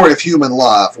 the glory of human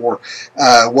life, or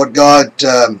what God.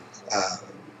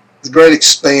 The great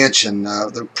expansion,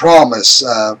 the promise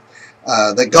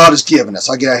that God has given us.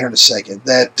 I'll get out here in a second.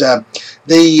 That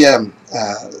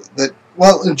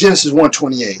well, in Genesis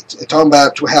 1:28, talking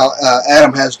about how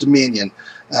Adam has dominion.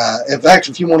 In fact,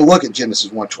 if you want to look at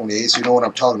Genesis 1:28, so you know what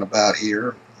I'm talking about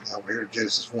here. Over here,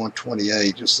 Genesis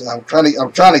 1:28. Just I'm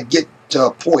trying to get to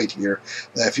a point here.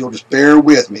 That if you'll just bear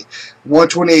with me.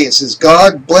 1:28, it says,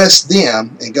 God blessed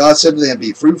them, and God said to them,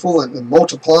 be fruitful and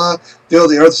multiply, fill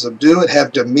the earth, subdue it,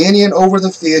 have dominion over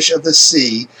the fish of the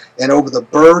sea, and over the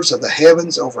birds of the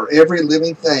heavens, over every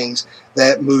living thing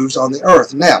that moves on the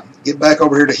earth. Now, get back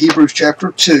over here to Hebrews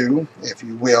chapter 2, if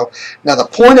you will. Now, the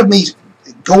point of me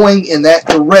going in that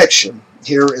direction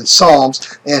here in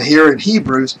Psalms and here in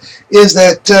Hebrews is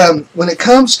that when it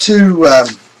comes to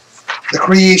the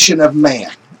creation of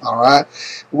man, all right,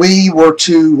 we were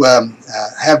to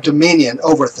have dominion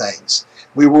over things.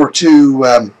 We were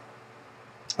to,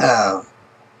 I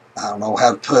don't know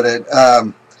how to put it,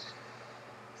 I'm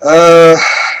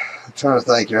trying to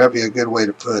think here, that'd be a good way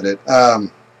to put it.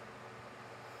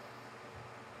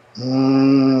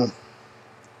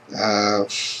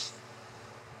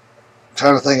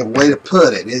 Trying to think of a way to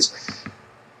put it is,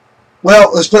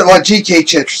 well, let's put it like G.K.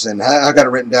 Chesterton. I got it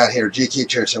written down here. G.K.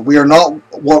 Chesterton. We are not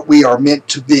what we are meant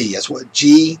to be. That's what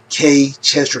G.K.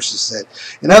 Chesterton said.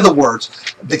 In other words,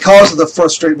 because of the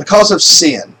frustration, because of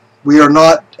sin, we are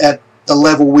not at the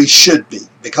level we should be.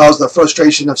 Because of the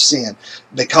frustration of sin,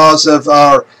 because of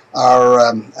our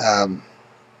I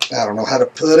don't know how to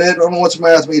put it. I don't know what's the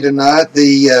matter with me tonight.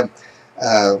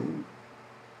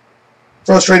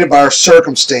 Frustrated by our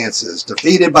circumstances,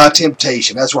 defeated by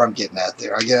temptation. That's where I'm getting at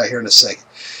there. I'll get out here in a second.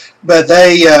 But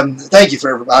they, thank you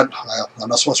for everybody. I'm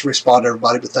not supposed to respond to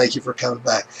everybody, but thank you for coming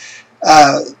back.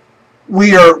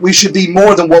 We should be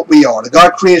more than what we are.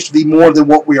 God created us to be more than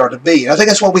what we are to be. And I think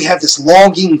that's why we have this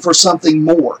longing for something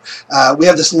more. We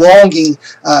have this longing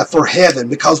for heaven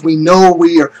because we know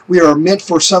we are meant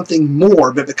for something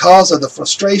more. But because of the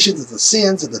frustrations, of the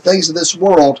sins, of the things of this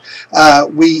world,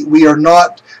 we are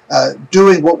not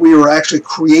doing what we were actually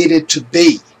created to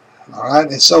be. All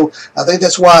right, and so I think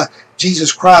that's why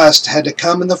Jesus Christ had to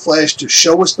come in the flesh to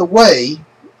show us the way.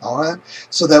 All right,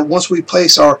 so that once we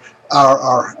place our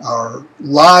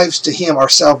lives to Him, our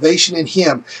salvation in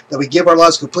Him, that we give our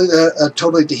lives completely,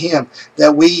 totally to Him,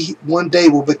 that we one day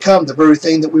will become the very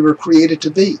thing that we were created to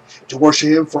be, to worship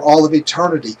Him for all of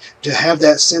eternity, to have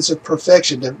that sense of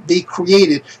perfection, to be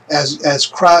created as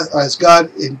Christ, as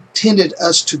God intended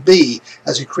us to be,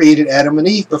 as He created Adam and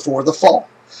Eve before the fall.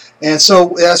 And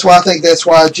so that's why I think that's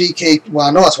why I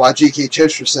know that's why G.K.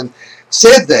 Chesterton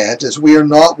said that, is we are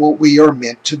not what we are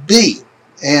meant to be.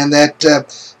 And that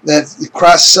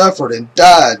Christ suffered and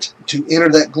died to enter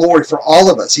that glory for all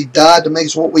of us. He died to make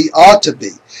us what we ought to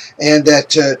be, and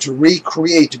that to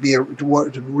recreate, to be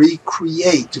what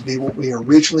we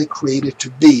originally created to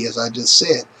be, as I just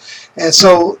said. And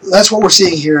so that's what we're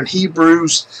seeing here in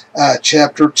Hebrews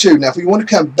chapter 2. Now, if we want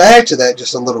to come back to that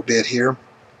just a little bit here,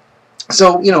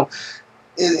 so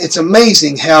it's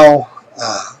amazing how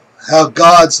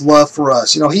God's love for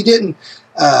us. He didn't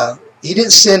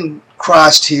send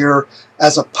Christ here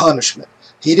as a punishment.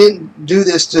 He didn't do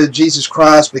this to Jesus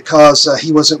Christ because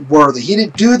He wasn't worthy. He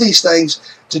didn't do these things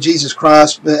to Jesus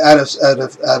Christ out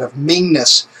of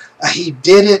meanness. He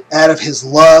did it out of His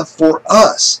love for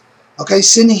us. Okay,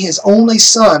 sending His only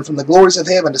Son from the glories of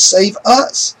heaven to save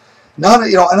us. Not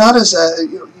as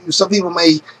some people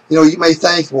may you may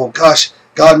think, well, gosh,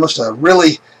 God must have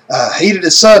really hated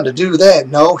His Son to do that.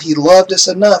 No, He loved us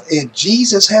enough, and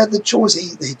Jesus had the choice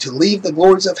to leave the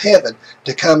glories of heaven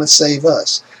to come and save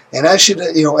us. And that should,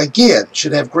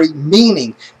 should have great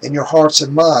meaning in your hearts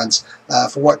and minds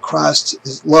for what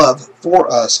Christ's love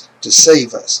for us to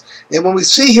save us. And when we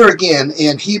see here again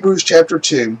in Hebrews chapter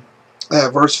 2,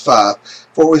 verse 5,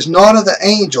 for it was not of the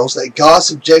angels that God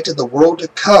subjected the world to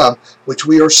come, which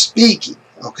we are speaking.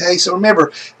 Okay, so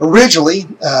remember, originally,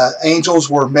 angels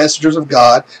were messengers of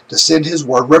God to send His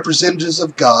word, representatives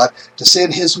of God to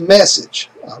send His message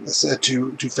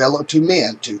to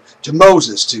men, to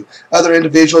Moses, to other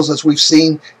individuals, as we've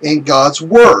seen in God's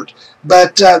word.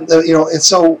 But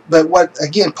but what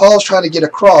again Paul's trying to get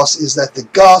across is that the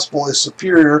gospel is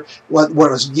superior. What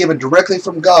was given directly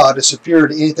from God is superior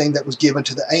to anything that was given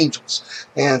to the angels,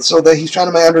 and so that he's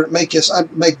trying to make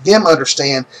them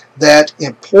understand that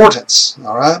importance.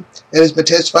 All right, it has been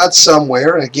testified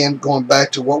somewhere, and again going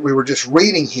back to what we were just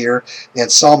reading here in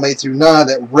Psalm 8-9,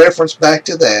 that reference back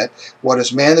to that. What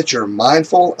is man that you're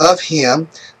mindful of him?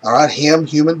 All right, him,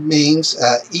 human beings,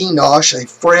 Enosh, a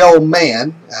frail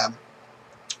man.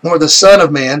 Nor the Son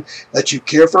of Man, that you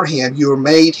care for him. You were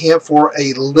made him for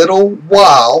a little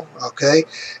while. Okay,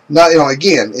 not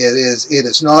again. It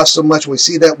is not so much. We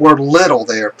see that word "little"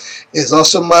 there. It is not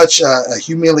so much a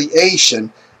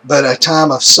humiliation but a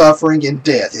time of suffering and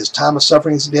death. His time of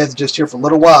suffering and death is just here for a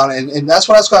little while. And that's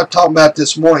what I was going to talk about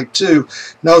this morning too.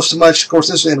 Not so much, of course,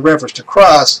 this is in reference to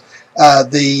Christ,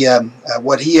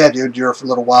 what he had to endure for a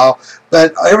little while,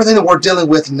 but everything that we're dealing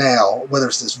with now, whether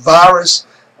it's this virus,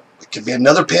 it could be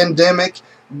another pandemic,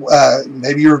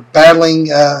 maybe you're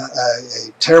battling a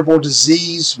terrible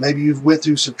disease, maybe you've went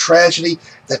through some tragedy,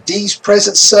 that these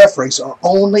present sufferings are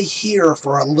only here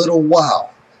for a little while.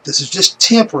 This is just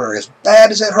temporary. As bad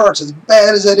as it hurts, as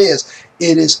bad as it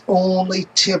is only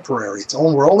temporary.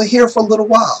 We're only here for a little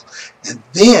while. And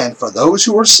then, for those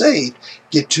who are saved,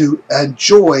 get to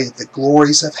enjoy the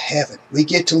glories of heaven. We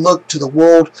get to look to the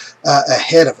world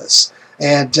ahead of us.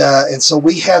 And so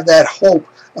we have that hope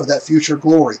of that future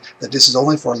glory, that this is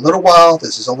only for a little while,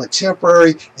 this is only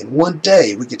temporary, and one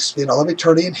day we get to spend all of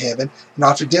eternity in heaven and not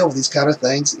have to deal with these kind of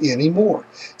things anymore.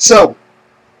 So,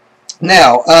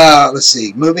 now, let's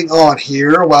see, moving on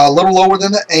here, while a little lower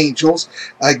than the angels,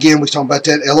 again, we're talking about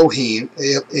that Elohim,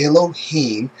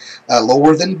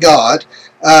 lower than God.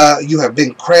 You have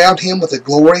been crowned him with a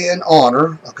glory and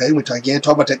honor. Okay, we again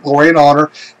talk about that glory and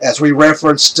honor as we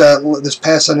referenced this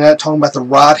past Sunday night, talking about the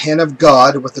right hand of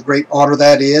God, what the great honor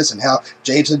that is, and how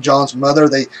James and John's mother,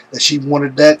 that she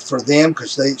wanted that for them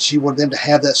because she wanted them to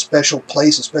have that special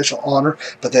place, a special honor,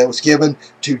 but that was given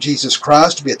to Jesus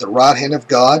Christ to be at the right hand of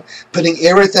God, putting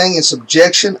everything in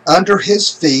subjection under his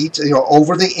feet,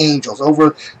 over the angels,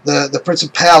 over the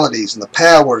principalities and the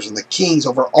powers and the kings,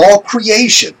 over all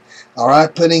creation. All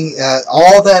right, putting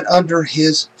all that under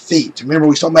his feet. Remember,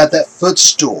 we talking about that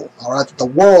footstool. All right, the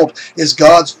world is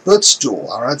God's footstool.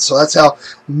 All right, so that's how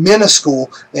minuscule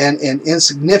and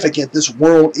insignificant this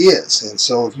world is. And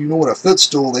so, if you know what a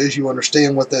footstool is, you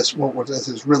understand what this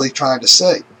is really trying to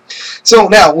say. So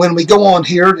now, when we go on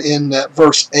here in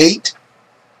verse 8,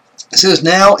 it says,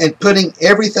 "Now, in putting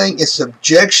everything in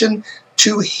subjection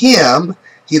to him,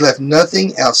 he left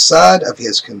nothing outside of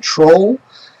his control.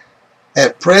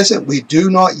 At present, we do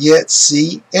not yet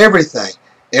see everything."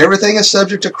 Everything is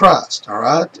subject to Christ, all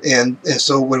right? And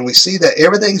so when we see that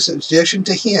everything is subjection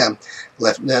to him,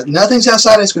 nothing's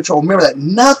outside his control. Remember that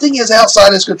nothing is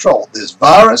outside his control. This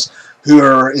virus,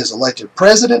 who is elected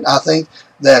president, I think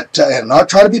that, and I'm not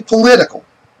trying to be political,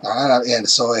 all right? And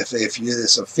so if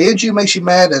this offends you, makes you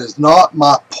mad, that is not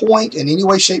my point in any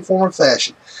way, shape, form, or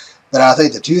fashion. But I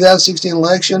think the 2016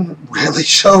 election really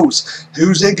shows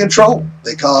who's in control,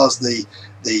 because the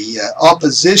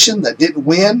opposition that didn't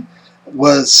win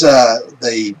was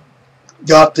they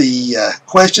got the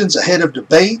questions ahead of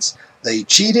debates. They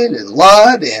cheated and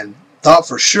lied and thought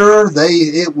for sure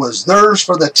it was theirs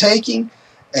for the taking,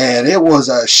 and it was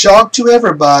a shock to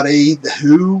everybody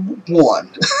who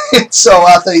won. So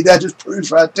I think that just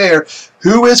proves right there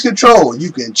who is control.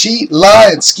 You can cheat, lie,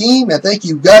 and scheme and think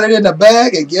you've got it in the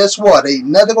bag, and guess what? Ain't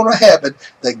nothing going to happen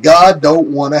that God don't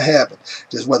want to happen.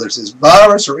 Just whether it's this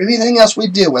virus or anything else we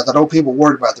deal with. I know people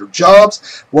worried about their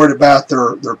jobs, worried about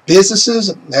their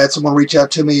businesses. I had someone reach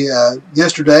out to me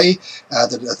yesterday,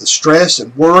 the stress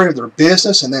and worry of their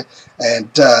business, and I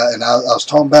was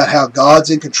talking about how God's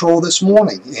in control this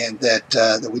morning, and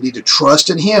that we need to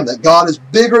trust in him, that God is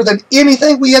bigger than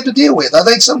anything we have to deal with. I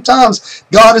think sometimes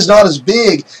God is not as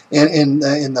big in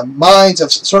the minds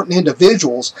of certain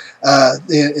individuals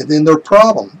than their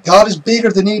problem. God is bigger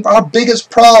than any. Our biggest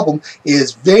problem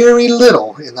is very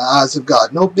little in the eyes of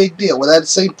God. No big deal. Well, that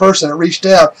same person that reached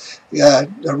out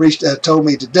told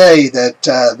me today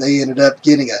that they ended up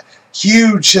getting a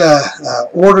huge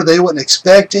order they weren't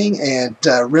expecting, and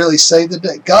really saved the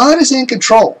day. God is in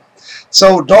control.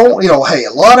 So don't, hey,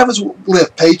 a lot of us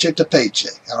live paycheck to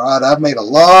paycheck. All right, I've made a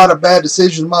lot of bad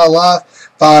decisions in my life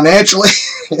financially,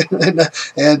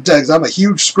 and because I'm a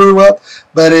huge screw up.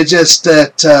 But it's just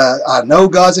that I know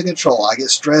God's in control. I get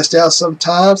stressed out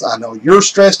sometimes. I know you're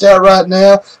stressed out right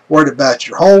now, worried about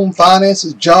your home,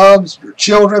 finances, jobs, your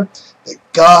children. That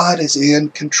God is in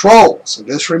control. So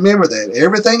just remember that.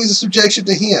 Everything is in subjection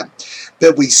to him.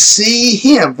 But we see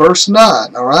him, verse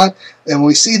 9, all right? And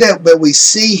we see that, but we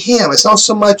see him. It's not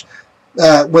so much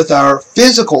with our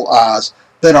physical eyes,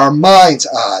 but our mind's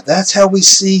eye. That's how we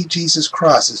see Jesus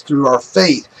Christ, is through our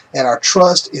faith and our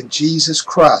trust in Jesus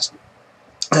Christ.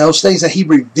 And those things that he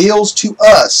reveals to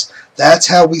us, that's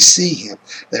how we see him.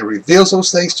 That reveals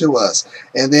those things to us.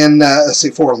 And then, let's see,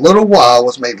 for a little while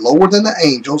was made lower than the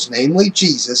angels, namely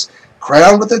Jesus,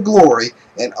 crowned with the glory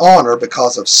and honor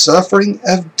because of suffering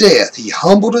of death. He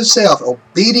humbled himself,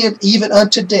 obedient even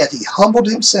unto death. He humbled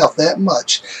himself that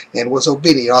much and was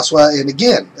obedient. Also, and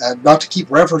again, not to keep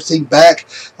referencing back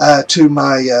to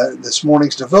my this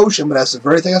morning's devotion, but that's the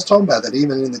very thing I was talking about, that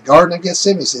even in the Garden of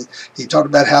Gethsemane, he talked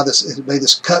about how may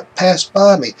this cup pass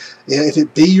by me. If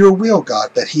it be your will,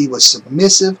 God, that he was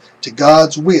submissive to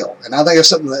God's will. And I think it's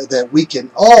something that we can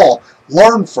all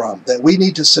learn from, that we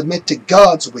need to submit to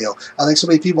God's will. I think so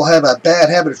many people have a bad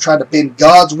habit of trying to bend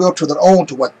God's will to their own,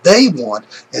 to what they want,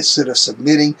 instead of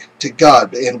submitting to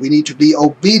God. And we need to be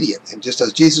obedient, and just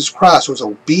as Jesus Christ was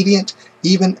obedient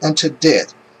even unto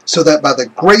death, so that by the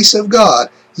grace of God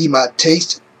he might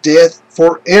taste death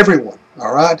for everyone.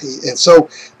 All right, and so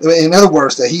in other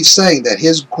words, that he's saying that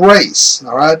his grace,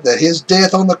 all right, that his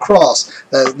death on the cross,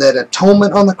 that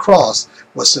atonement on the cross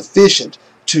was sufficient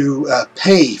to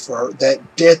pay for that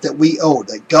debt that we owed,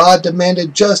 that God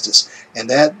demanded justice, and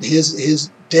that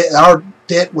his debt, our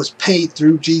debt, was paid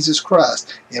through Jesus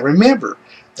Christ. And remember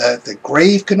that the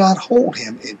grave could not hold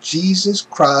him, and Jesus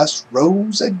Christ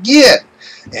rose again,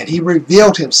 and he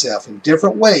revealed himself in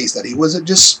different ways, that he wasn't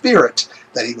just spirit,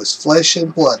 that he was flesh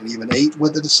and blood, and even ate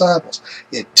with the disciples.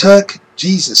 It took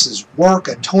Jesus' work,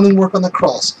 atoning work on the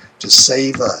cross, to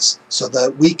save us, so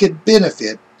that we could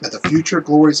benefit of the future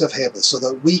glories of heaven, so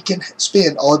that we can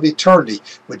spend all of eternity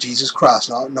with Jesus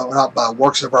Christ, not by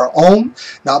works of our own,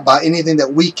 not by anything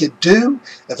that we could do.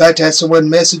 In fact, I had someone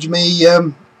message me,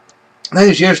 I think it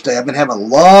was yesterday. I've been having a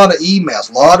lot of emails,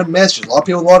 a lot of messages, a lot of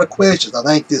people, a lot of questions. I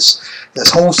think this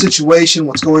whole situation,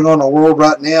 what's going on in the world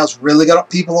right now, has really got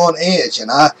people on edge.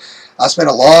 And I spent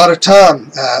a lot of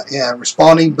time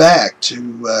responding back to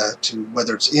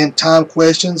whether it's end time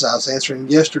questions. I was answering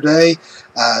yesterday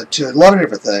to a lot of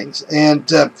different things.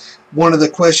 And one of the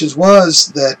questions was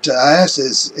that I asked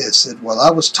said, well,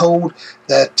 I was told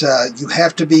that you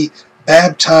have to be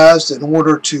baptized in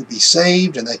order to be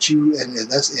saved, and that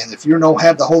and if you don't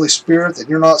have the Holy Spirit, then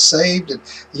you're not saved, and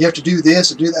you have to do this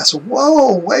and do that. I said,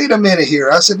 whoa, wait a minute here.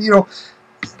 I said,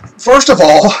 first of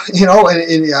all,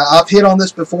 and I've hit on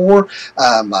this before,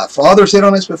 my father's hit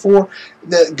on this before,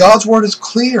 that God's Word is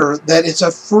clear that it's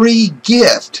a free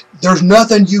gift. There's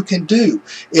nothing you can do.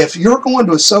 If you're going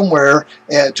to somewhere,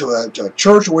 to a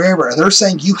church or wherever, and they're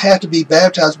saying you have to be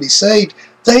baptized to be saved,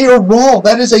 they are wrong.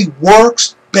 That is a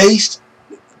works-based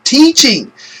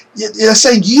teaching. They're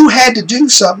saying you had to do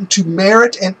something to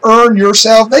merit and earn your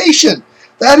salvation.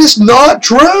 That is not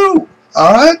true.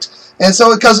 All right? And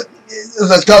so, because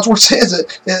as God's Word says,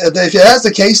 if that's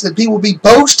the case, then people will be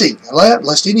boasting,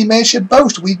 lest any man should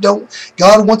boast. We don't.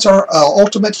 God wants our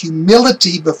ultimate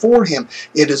humility before Him.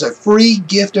 It is a free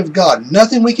gift of God.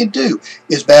 Nothing we can do.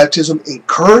 Is baptism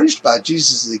encouraged by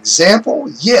Jesus' example?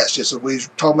 Yes, just as we were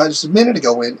talking about just a minute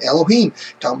ago in Elohim,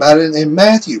 talking about it in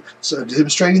Matthew, so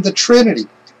demonstrating the Trinity.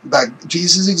 By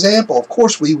Jesus' example, of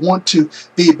course, we want to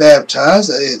be baptized.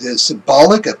 It is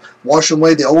symbolic of washing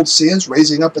away the old sins,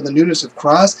 raising up in the newness of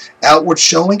Christ, outward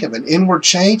showing of an inward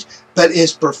change, but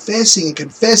it's professing and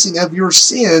confessing of your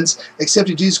sins,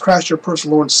 accepting Jesus Christ your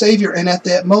personal Lord and Savior, and at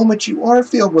that moment you are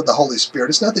filled with the Holy Spirit.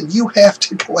 It's nothing you have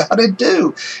to go out and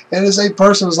do. And as a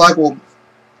person was like, well,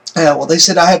 they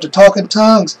said I have to talk in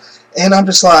tongues. And I'm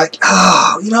just like,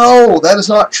 that is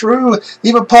not true.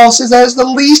 Even Paul says that is the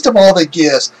least of all the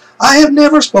gifts. I have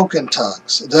never spoken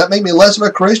tongues. Does that make me less of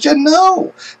a Christian?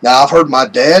 No. Now, I've heard my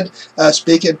dad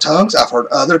speak in tongues. I've heard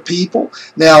other people.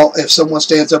 Now, if someone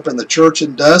stands up in the church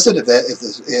and does it,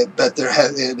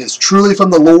 it is truly from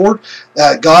the Lord,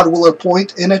 God will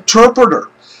appoint an interpreter.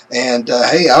 And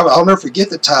hey, I'll never forget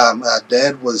the time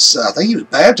Dad was, I think he was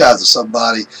baptizing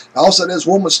somebody. And all of a sudden, this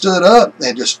woman stood up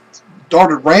and just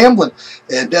started rambling,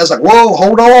 and Dad's like, whoa,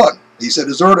 hold on. He said,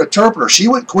 is there an interpreter? She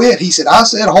wouldn't quit. He said, I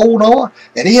said, hold on.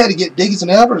 And he had to get Diggins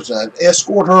and Albers to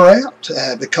escort her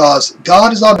out because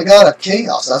God is not the God of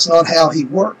chaos. That's not how He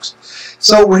works.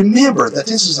 So remember that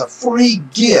this is a free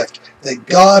gift that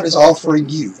God is offering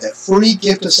you, that free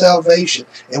gift of salvation.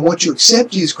 And once you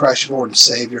accept Jesus Christ, your Lord and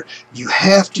Savior, you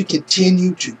have to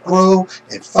continue to grow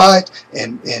and fight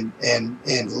and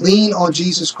lean on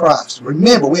Jesus Christ.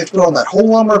 Remember, we have to put on that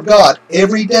whole armor of God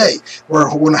every day. We're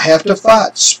going to have to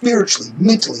fight spiritually,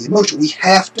 mentally, emotionally. We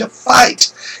have to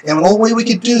fight. And the only way we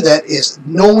can do that is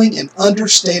knowing and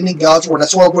understanding God's Word.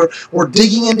 That's why we're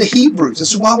digging into Hebrews.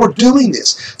 This is why we're doing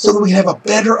this, so that we have a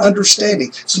better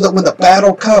understanding, so that when the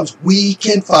battle comes, we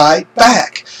can fight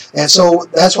back. And so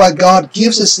that's why God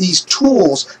gives us these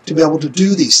tools to be able to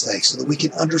do these things, so that we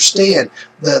can understand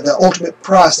the ultimate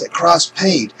price that Christ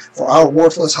paid for our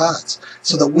worthless hides,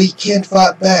 so that we can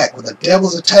fight back. When the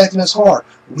devil's attacking his heart,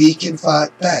 we can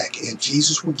fight back. And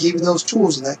Jesus will give you those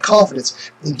tools and that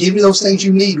confidence and give you those things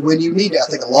you need when you need it. I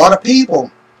think a lot of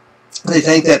people, they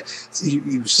think that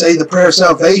you say the prayer of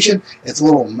salvation, it's a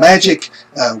little magic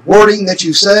wording that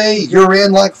you say, you're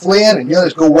in like Flynn, and you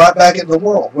just go right back into the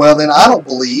world. Well, then I don't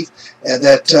believe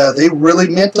that they really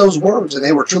meant those words and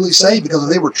they were truly saved, because if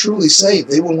they were truly saved,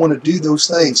 they would want to do those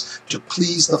things to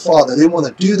please the Father. They want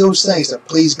to do those things that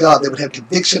please God. They would have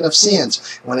conviction of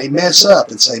sins when they mess up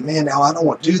and say, man, now I don't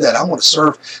want to do that. I want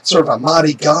to serve a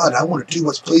mighty God. I want to do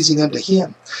what's pleasing unto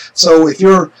Him. So if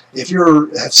you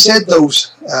have said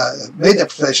those, made that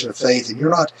profession of faith, and you're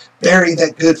not bearing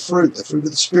that good fruit, the fruit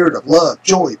of the Spirit of love,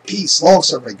 joy, peace,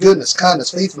 long-suffering, goodness,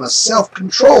 kindness, faithfulness,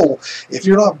 self-control, if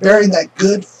you're not bearing that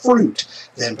good fruit,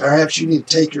 then perhaps you need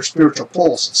to take your spiritual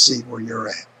pulse and see where you're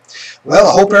at. Well,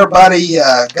 I hope everybody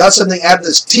got something out of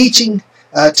this teaching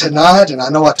tonight, and I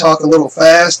know I talk a little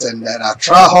fast, and I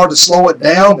try hard to slow it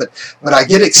down, but I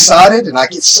get excited, and I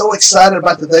get so excited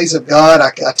about the things of God,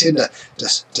 I tend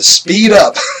to speed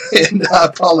up, and I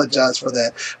apologize for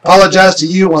that. Apologize to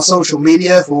you on social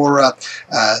media for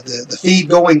the feed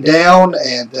going down,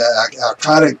 and I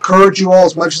try to encourage you all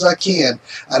as much as I can.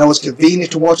 I know it's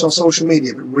convenient to watch on social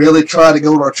media, but really try to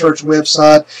go to our church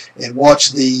website and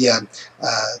watch the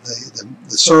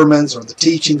sermons or the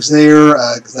teachings there,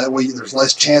 because that way there's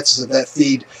less chances of that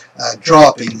feed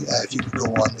dropping if you could go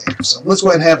on there. So let's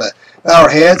go ahead and bow our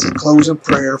heads and close in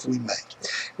prayer if we may.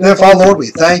 Now, Father, Lord, we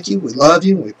thank you, we love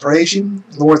you, we praise you.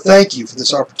 Lord, thank you for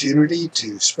this opportunity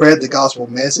to spread the gospel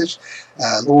message.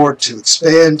 Lord, to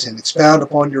expand and expound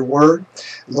upon your word.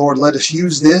 Lord, let us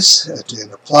use this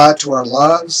to apply it to our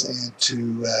lives and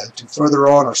to further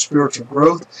on our spiritual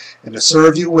growth and to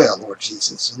serve you well, Lord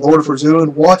Jesus. And Lord, if there's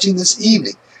anyone watching this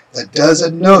evening that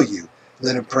doesn't know you,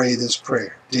 let him pray this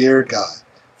prayer. Dear God,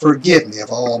 forgive me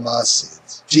of all my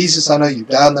sins. Jesus, I know you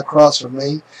died on the cross for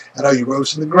me. I know you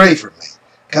rose from the grave for me.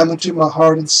 Come into my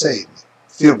heart and save me.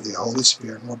 Fill me with the Holy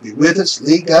Spirit. Lord, be with us,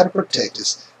 lead, guide, and protect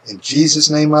us. In Jesus'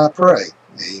 name I pray.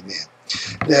 Amen.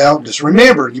 Now, just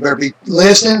remember, you better be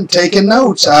listening and taking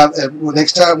notes.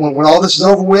 Next time, when all this is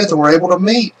over with and we're able to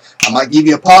meet, I might give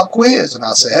you a pop quiz, and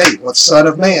I'll say, hey, what's Son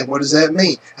of Man? What does that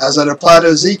mean? How does that apply to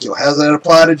Ezekiel? How does that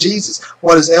apply to Jesus?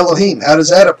 What is Elohim? How does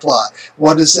that apply?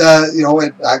 What is, I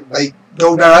may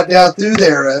go right down through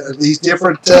there, these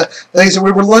different things that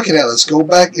we were looking at. Let's go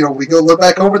back, we go look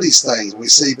back over these things. We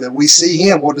see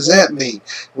Him. What does that mean?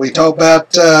 We talk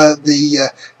about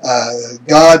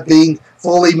God being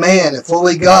fully man and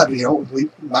fully God. We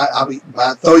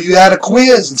might throw you out a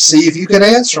quiz and see if you can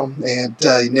answer them, and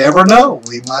you never know.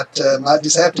 We might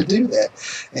just have to do that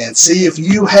and see if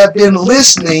you have been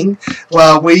listening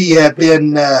while we have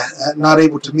been not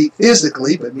able to meet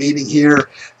physically, but meeting here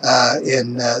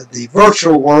in the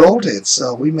virtual world. And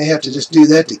so we may have to just do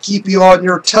that to keep you on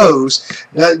your toes.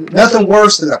 Nothing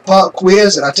worse than a pop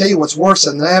quiz, and I tell you what's worse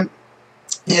than that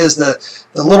is the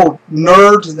little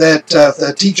nerd that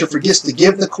the teacher forgets to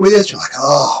give the quiz. You're like,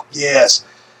 oh, yes.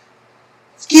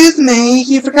 Excuse me,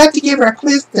 you forgot to give our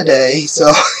quiz today.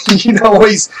 So,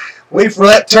 always wait for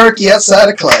that turkey outside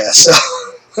of class.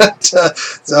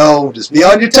 So just be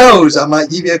on your toes. I might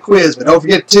give you a quiz, but don't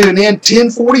forget to tune in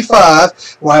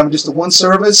 10:45. We're having just a one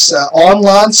service,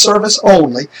 online service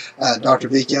only. Dr.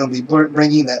 Vicky will be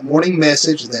bringing that morning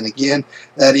message, and then again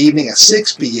that evening at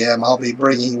 6 p.m. we'll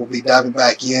be diving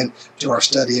back in to our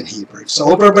study in Hebrew. So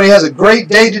hope everybody has a great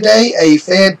day today, a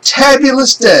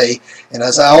fantabulous day, and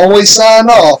as I always sign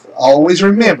off, always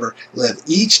remember, live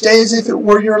each day as if it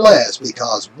were your last,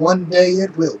 because one day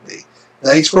it will be.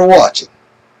 Thanks for watching.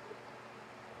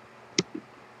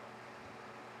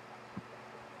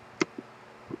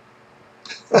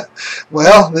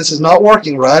 Well, this is not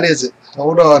working right, is it?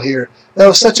 Hold on here. That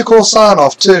was such a cool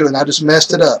sign-off, too, and I just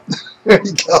messed it up. There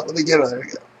you go. Let me get it. There we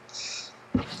go.